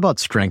 What about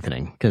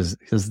strengthening? Because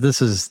this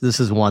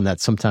is one that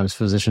sometimes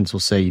physicians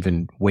will say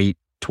even wait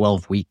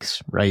 12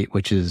 weeks, right?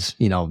 Which is,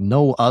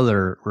 no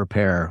other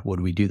repair would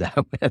we do that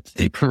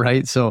with,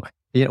 right? So,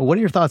 what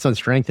are your thoughts on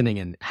strengthening,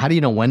 and how do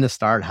you know when to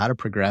start, how to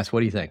progress? What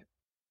do you think?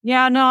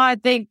 Yeah, no, I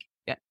think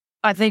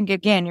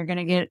again, you're going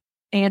to get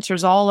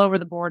answers all over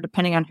the board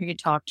depending on who you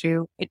talk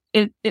to.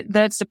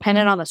 That's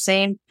dependent on the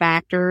same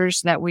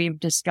factors that we've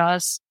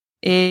discussed: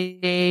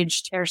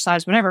 age, tear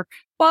size, whatever.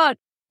 But,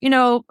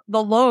 the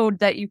load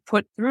that you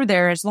put through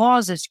there, as long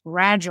as it's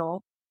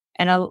gradual,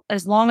 and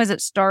as long as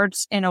it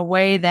starts in a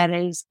way that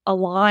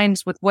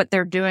aligns with what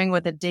they're doing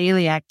with a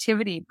daily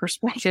activity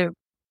perspective,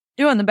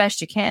 doing the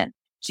best you can.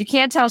 So you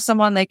can't tell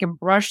someone they can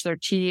brush their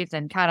teeth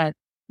and kind of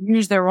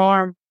use their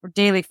arm for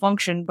daily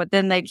function, but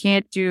then they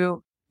can't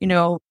do,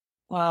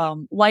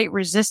 light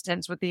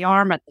resistance with the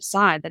arm at the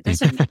side. That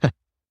doesn't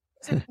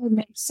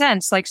make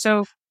sense. Like,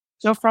 so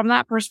from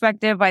that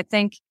perspective, I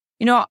think,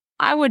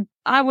 I would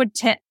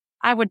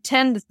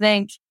tend to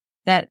think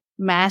that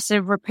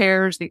massive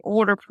repairs, the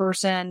older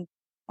person,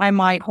 I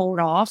might hold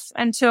off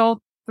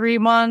until 3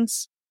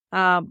 months.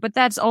 But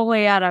that's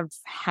only out of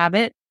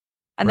habit.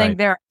 I think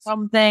there are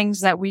some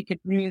things that we could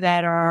do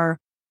that are,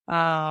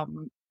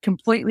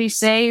 completely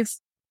safe.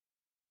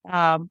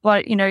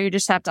 But you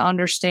just have to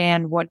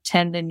understand what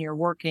tendon you're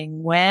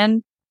working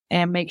when,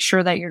 and make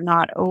sure that you're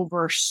not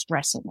over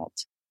stressing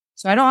it.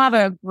 So I don't have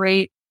a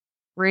great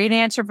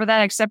answer for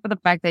that, except for the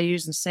fact they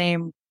use the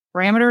same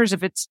parameters.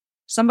 If it's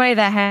somebody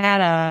that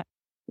had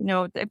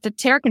if the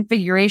tear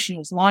configuration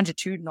is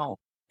longitudinal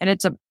and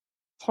it's a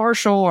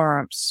partial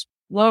or a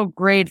low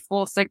grade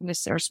full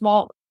thickness or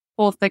small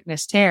full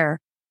thickness tear,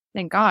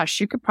 then gosh,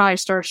 you could probably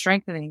start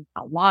strengthening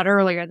a lot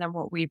earlier than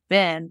what we've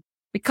been,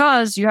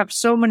 because you have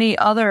so many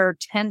other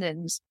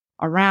tendons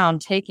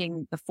around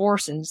taking the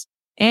forces,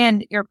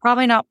 and you're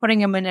probably not putting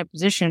them in a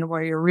position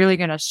where you're really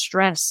going to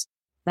stress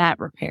that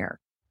repair.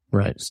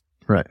 Right.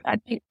 I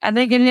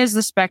think it is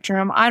the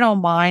spectrum. I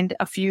don't mind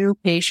a few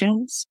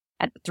patients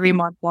at the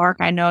 3-month mark.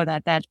 I know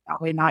that that's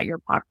probably not your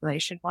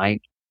population,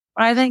 Mike,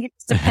 but I think it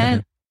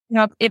depends.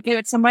 If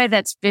it's somebody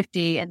that's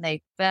 50 and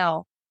they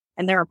fell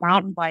and they're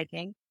mountain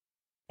biking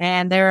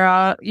and they're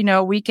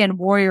a weekend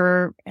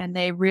warrior and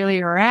they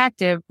really are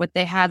active, but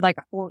they had like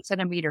a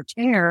 4-centimeter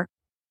tear,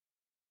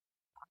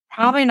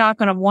 probably not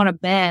going to want to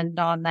bend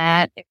on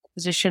that if the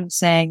physician's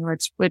saying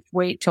let's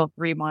wait till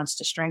 3 months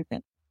to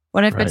strengthen.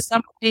 But if it's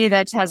somebody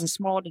that has a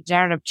small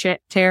degenerative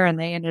tear and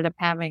they ended up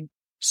having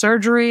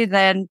surgery,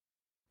 then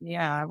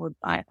I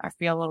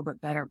feel a little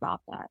bit better about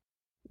that.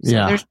 So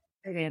there's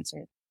a good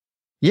answer.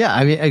 Yeah,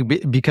 I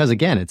mean, because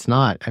again, it's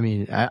not, I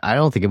mean, I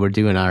don't think we're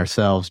doing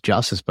ourselves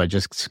justice by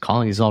just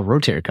calling these all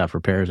rotator cuff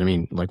repairs. I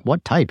mean, like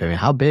what type? I mean,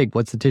 how big?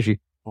 What's the tissue?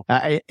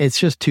 It's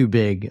just too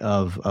big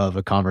of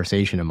a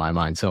conversation in my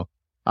mind. So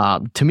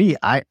to me,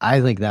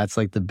 I think that's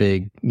like the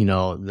big,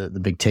 the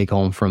big take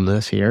home from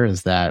this here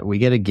is that we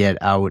got to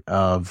get out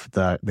of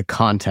the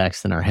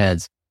context in our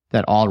heads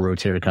that all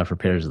rotator cuff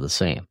repairs are the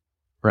same,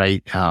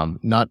 right?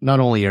 Not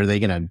only are they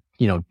going to,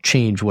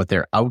 change what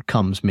their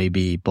outcomes may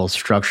be, both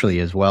structurally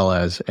as well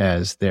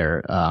as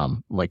their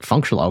like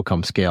functional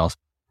outcome scales,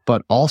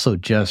 but also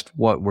just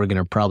what we're going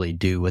to probably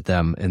do with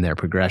them in their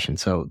progression.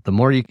 So the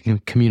more you can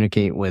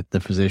communicate with the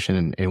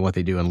physician and what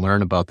they do and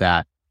learn about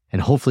that,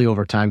 and hopefully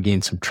over time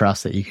gain some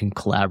trust that you can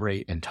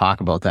collaborate and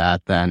talk about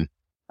that, then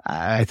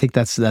I think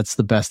that's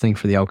the best thing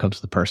for the outcomes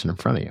of the person in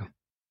front of you.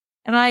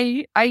 And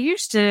I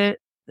used to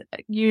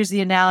use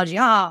the analogy,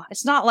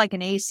 it's not like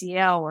an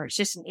ACL or it's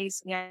just an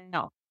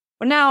ACL.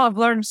 But now I've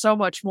learned so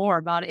much more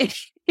about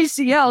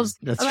ACLs.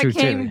 That's true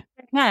too.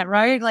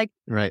 Right? Like,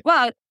 right.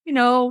 Well,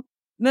 then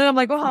I'm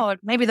like,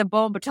 maybe the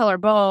bone patellar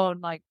bone,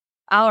 like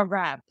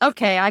allograft.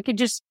 Okay, I could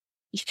just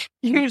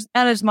use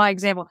that as my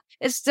example.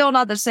 It's still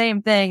not the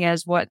same thing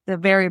as what the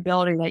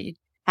variability that you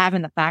have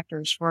in the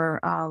factors for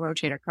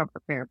rotator cuff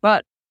repair.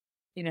 But,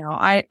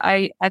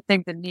 I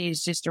think the knee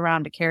is just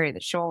around to carry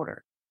the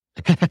shoulder.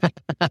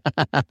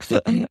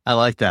 I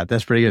like that.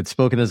 That's pretty good.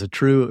 Spoken as a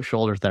true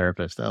shoulder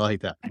therapist. I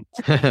like that.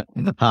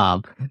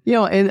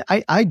 And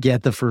I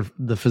get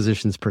the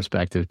physician's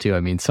perspective too. I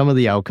mean, some of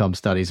the outcome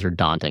studies are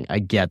daunting. I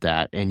get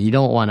that. And you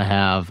don't want to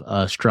have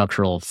a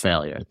structural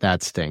failure.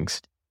 That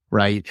stinks.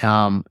 Right.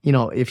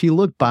 If you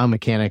look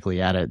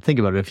biomechanically at it, think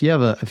about it. If you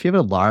have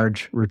a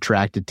large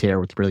retracted tear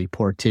with really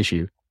poor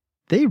tissue,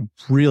 they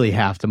really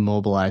have to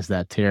mobilize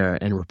that tear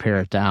and repair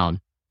it down,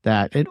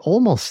 that it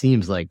almost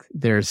seems like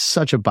there's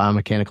such a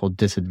biomechanical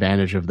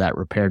disadvantage of that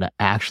repair to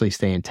actually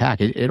stay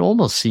intact. It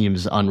almost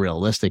seems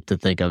unrealistic to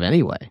think of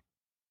anyway.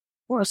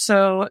 Well,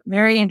 so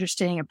very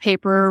interesting. A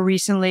paper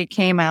recently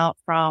came out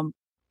from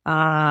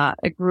a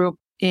group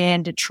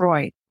in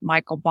Detroit,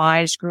 Michael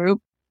Bai's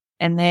group,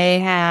 and they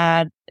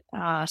had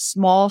a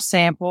small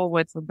sample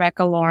with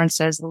Rebecca Lawrence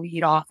as the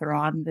lead author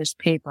on this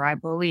paper, I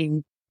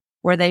believe,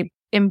 where they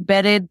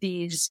embedded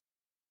these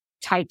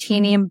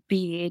titanium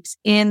beads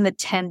in the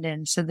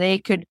tendon so they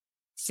could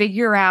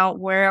figure out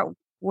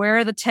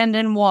where the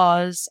tendon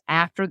was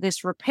after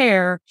this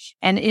repair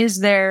and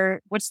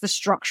what's the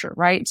structure,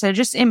 right? So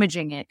just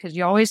imaging it, because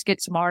you always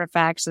get some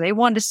artifacts. So they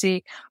wanted to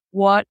see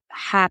what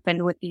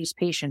happened with these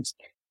patients.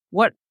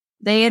 What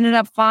they ended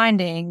up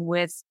finding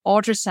with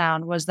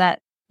ultrasound was that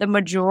the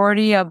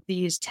majority of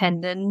these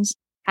tendons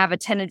have a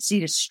tendency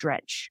to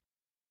stretch.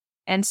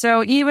 And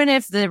so even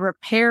if the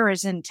repair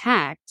is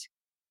intact,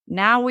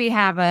 now we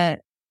have a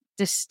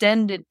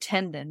distended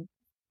tendon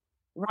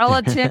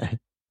relative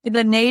to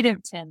the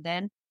native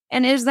tendon.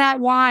 And is that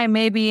why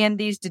maybe in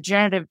these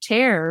degenerative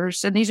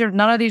tears, and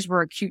none of these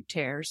were acute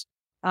tears,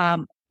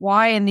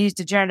 why in these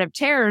degenerative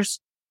tears,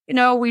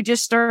 we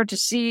just start to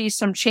see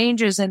some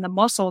changes in the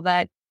muscle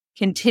that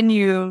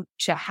continue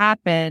to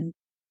happen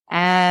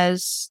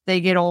as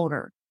they get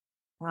older.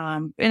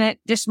 And it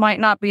just might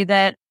not be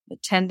that the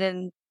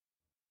tendon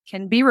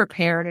can be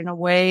repaired in a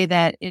way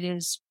that it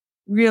is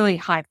really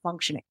high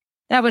functioning.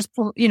 That was,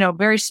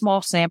 very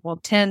small sample,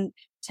 10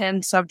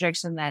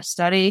 subjects in that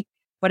study,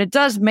 but it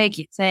does make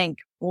you think,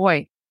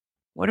 boy,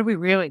 what are we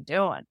really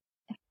doing?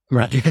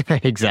 Right.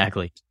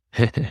 Exactly.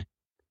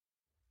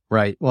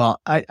 Right. Well,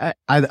 I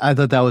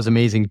thought that was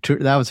amazing.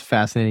 That was a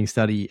fascinating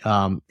study.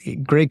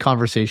 Great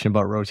conversation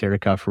about rotator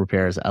cuff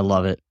repairs. I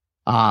love it.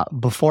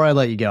 Before I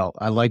let you go,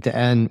 I'd like to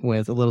end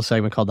with a little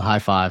segment called the High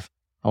Five.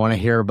 I want to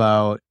hear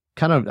about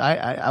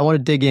I want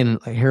to dig in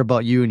and hear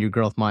about you and your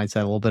growth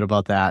mindset, a little bit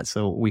about that,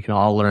 so we can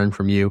all learn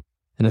from you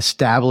an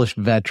established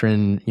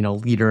veteran,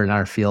 leader in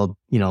our field,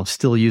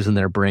 still using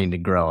their brain to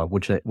grow,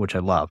 which I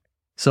love.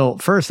 So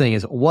first thing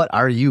is, what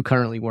are you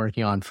currently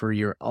working on for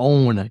your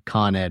own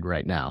Con Ed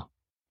right now?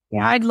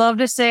 Yeah, I'd love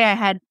to say I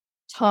had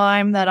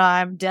time that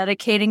I'm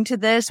dedicating to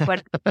this,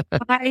 but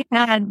I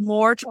had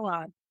more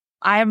time.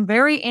 I am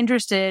very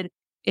interested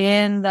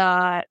in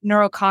the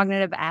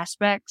neurocognitive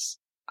aspects.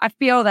 I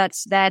feel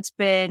that's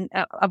been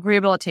a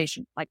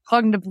rehabilitation, like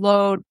cognitive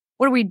load.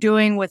 What are we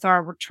doing with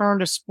our return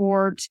to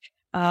sport,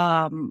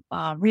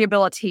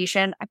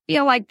 rehabilitation? I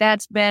feel like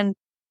that's been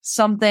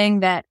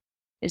something that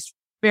is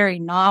very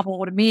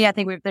novel to me. I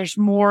think there's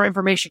more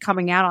information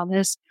coming out on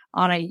this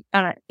on an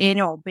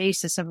annual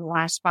basis over the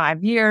last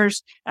 5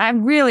 years. I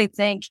really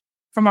think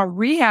from a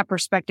rehab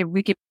perspective,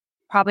 we could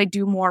probably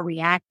do more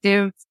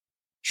reactive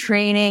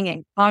training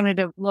and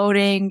cognitive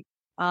loading,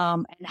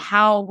 and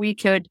how we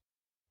could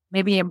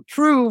maybe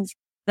improve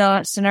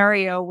the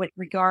scenario with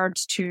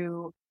regards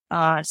to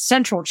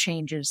central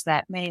changes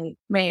that may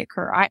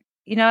occur.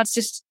 It's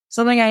just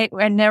something I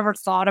never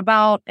thought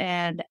about.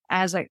 And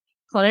as a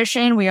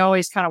clinician, we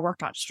always kind of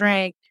worked on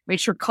strength,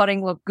 made sure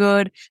cutting looked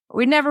good. But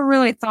we never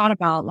really thought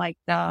about like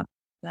the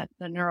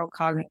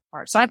neurocognitive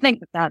part. So I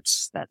think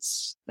that's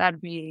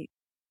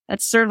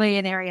certainly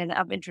an area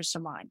of interest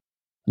of mine.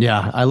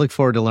 Yeah, I look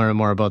forward to learning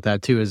more about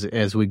that too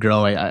as we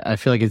grow. I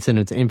feel like it's in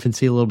its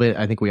infancy a little bit.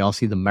 I think we all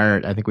see the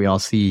merit. I think we all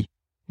see,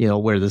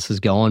 where this is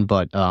going,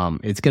 but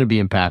it's going to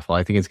be impactful.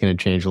 I think it's going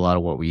to change a lot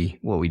of what we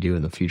do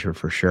in the future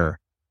for sure.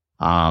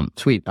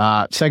 Sweet.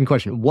 Second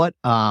question. What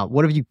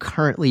have you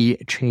currently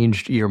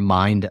changed your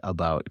mind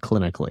about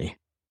clinically?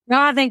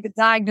 Now, I think the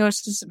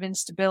diagnosis of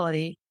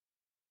instability,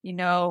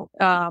 not,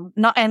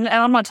 and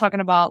I'm not talking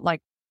about like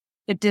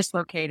the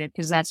dislocated,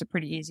 because that's a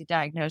pretty easy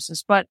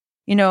diagnosis, but,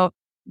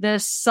 the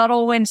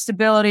subtle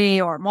instability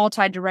or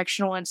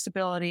multi-directional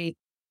instability,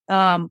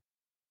 now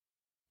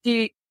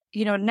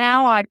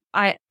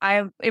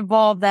I've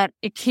evolved that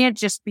it can't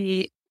just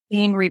be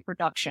pain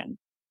reproduction.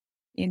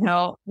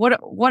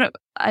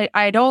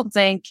 I don't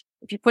think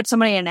if you put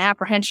somebody in an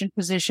apprehension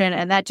position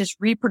and that just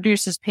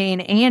reproduces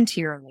pain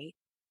anteriorly,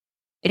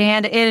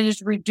 and it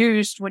is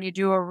reduced when you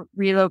do a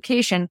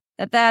relocation,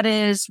 that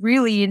is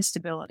really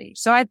instability.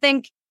 So I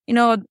think,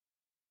 the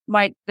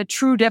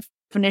true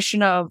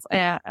definition of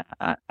a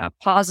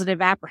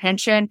positive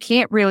apprehension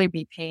can't really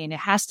be pain. It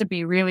has to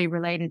be really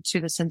related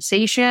to the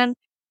sensation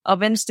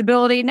of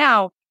instability.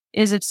 Now,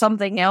 is it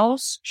something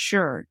else?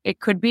 Sure. It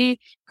could be.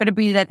 Could it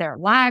be that they're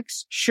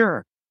lax?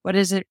 Sure. But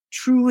is it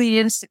truly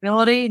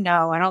instability?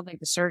 No, I don't think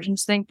the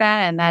surgeons think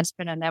that. And that's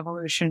been an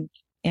evolution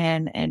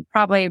and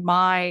probably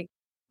my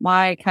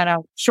kind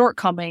of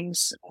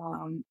shortcomings,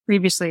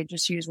 previously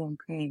just using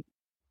pain.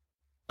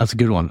 That's a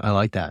good one. I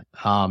like that.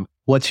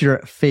 What's your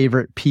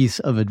favorite piece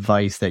of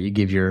advice that you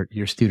give your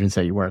students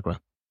that you work with?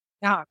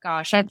 Oh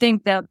gosh, I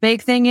think the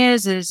big thing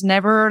is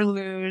never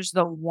lose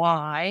the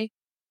why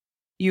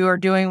you are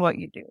doing what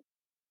you do.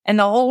 And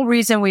the whole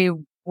reason we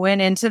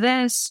went into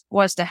this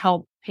was to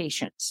help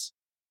patients.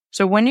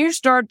 So when you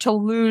start to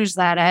lose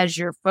that as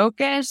your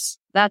focus,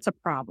 that's a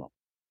problem.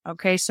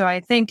 Okay. So I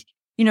think,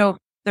 the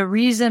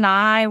reason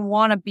I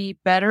want to be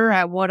better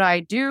at what I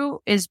do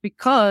is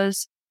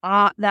because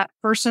that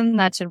person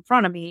that's in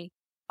front of me,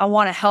 I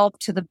want to help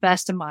to the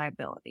best of my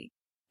ability.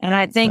 And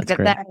I think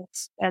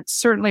that's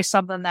certainly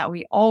something that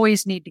we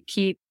always need to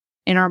keep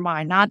in our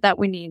mind. Not that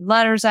we need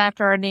letters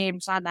after our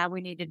names, not that we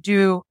need to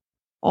do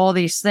all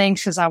these things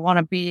because I want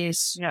to be,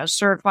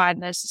 certified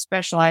in this,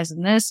 specialized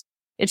in this.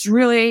 It's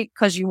really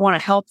because you want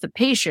to help the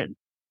patient.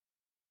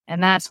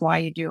 And that's why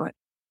you do it.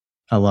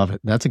 I love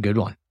it. That's a good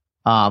one.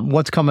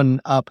 What's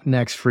coming up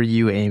next for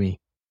you, Amee?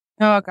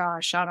 Oh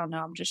gosh, I don't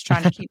know. I'm just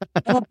trying to keep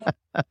I'm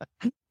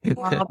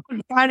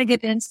trying to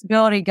get the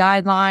instability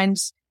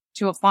guidelines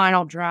to a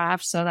final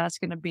draft. So that's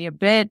going to be a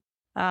bit.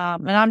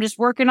 And I'm just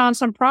working on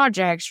some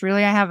projects.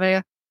 Really, I have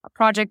a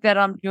project that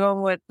I'm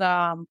doing with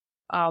a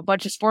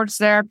bunch of sports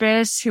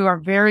therapists who are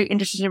very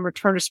interested in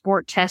return to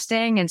sport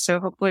testing. And so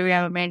hopefully we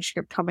have a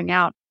manuscript coming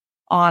out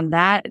on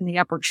that in the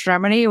upper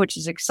extremity, which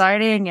is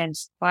exciting, and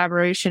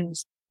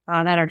collaborations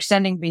that are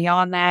extending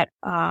beyond that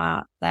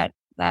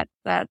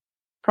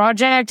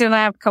project. And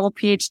I have a couple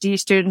PhD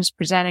students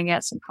presenting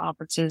at some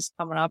conferences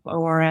coming up,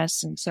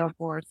 ORS and so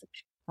forth.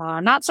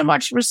 Not so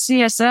much with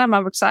CSM.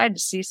 I'm excited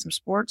to see some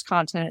sports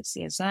content at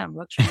CSM.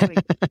 Looks really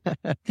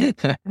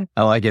good.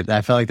 I like it.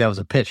 I felt like that was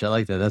a pitch. I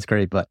like that. That's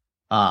great. But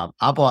I'm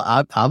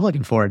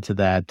looking forward to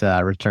that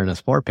return to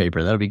sport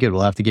paper. That'll be good.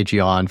 We'll have to get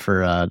you on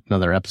for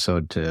another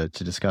episode to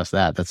discuss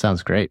that. That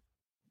sounds great.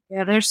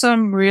 Yeah, there's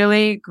some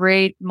really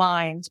great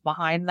minds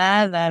behind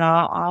that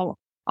I'll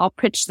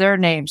pitch their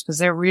names because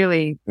they're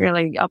really,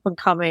 really up and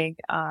coming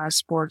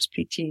sports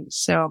PTs.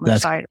 So I'm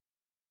excited.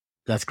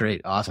 That's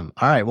great. Awesome.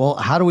 All right. Well,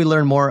 how do we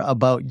learn more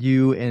about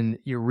you and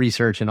your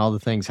research and all the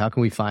things? How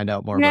can we find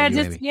out more about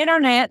you, just the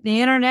internet.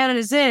 The internet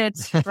is it,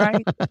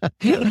 right?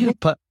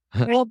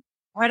 Well,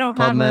 I don't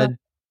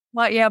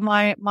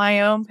have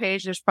my own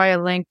page. There's probably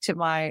a link to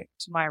my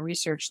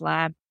research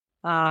lab.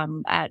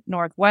 at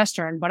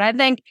Northwestern. But I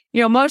think,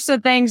 most of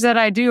the things that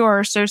I do are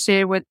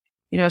associated with,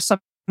 some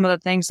of the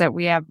things that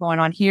we have going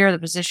on here, the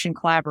physician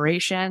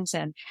collaborations.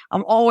 And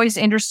I'm always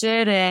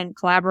interested in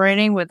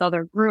collaborating with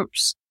other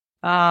groups.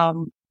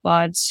 But,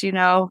 I guess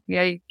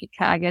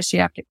you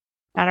have to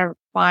kind of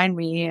find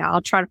me.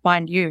 I'll try to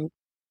find you.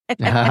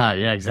 Yeah,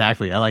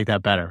 exactly. I like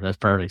that better. That's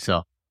perfect.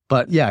 So,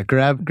 but yeah,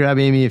 grab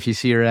Amee if you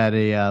see her at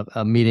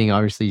a meeting.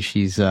 Obviously,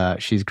 she's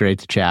great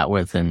to chat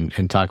with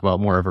and talk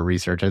about more of her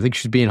research. I think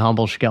she's being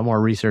humble. She got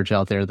more research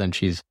out there than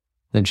she's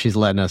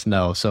letting us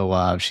know.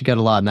 So she got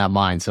a lot in that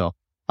mind. So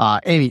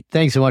Amee,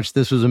 thanks so much.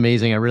 This was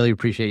amazing. I really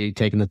appreciate you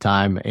taking the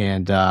time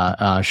and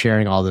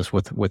sharing all this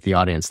with the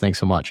audience. Thanks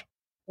so much.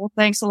 Well,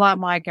 thanks a lot,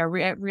 Mike. I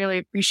really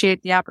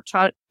appreciate the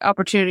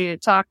opportunity to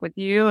talk with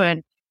you,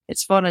 and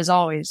it's fun as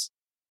always.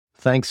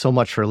 Thanks so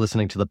much for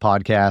listening to the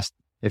podcast.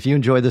 If you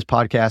enjoyed this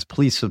podcast,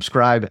 please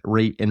subscribe,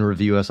 rate, and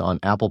review us on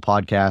Apple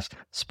Podcasts,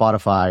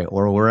 Spotify,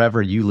 or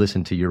wherever you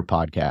listen to your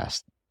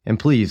podcast. And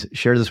please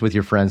share this with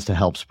your friends to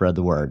help spread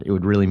the word. It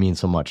would really mean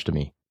so much to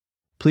me.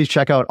 Please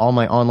check out all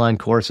my online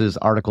courses,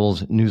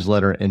 articles,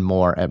 newsletter, and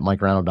more at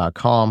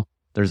MikeReinold.com.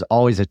 There's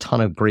always a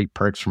ton of great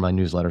perks for my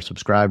newsletter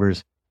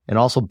subscribers. And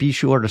also be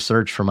sure to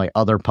search for my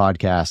other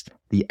podcast,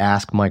 The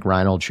Ask Mike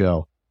Reinold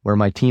Show, where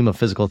my team of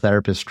physical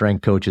therapists,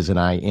 strength coaches, and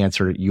I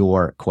answer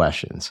your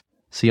questions.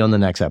 See you on the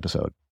next episode.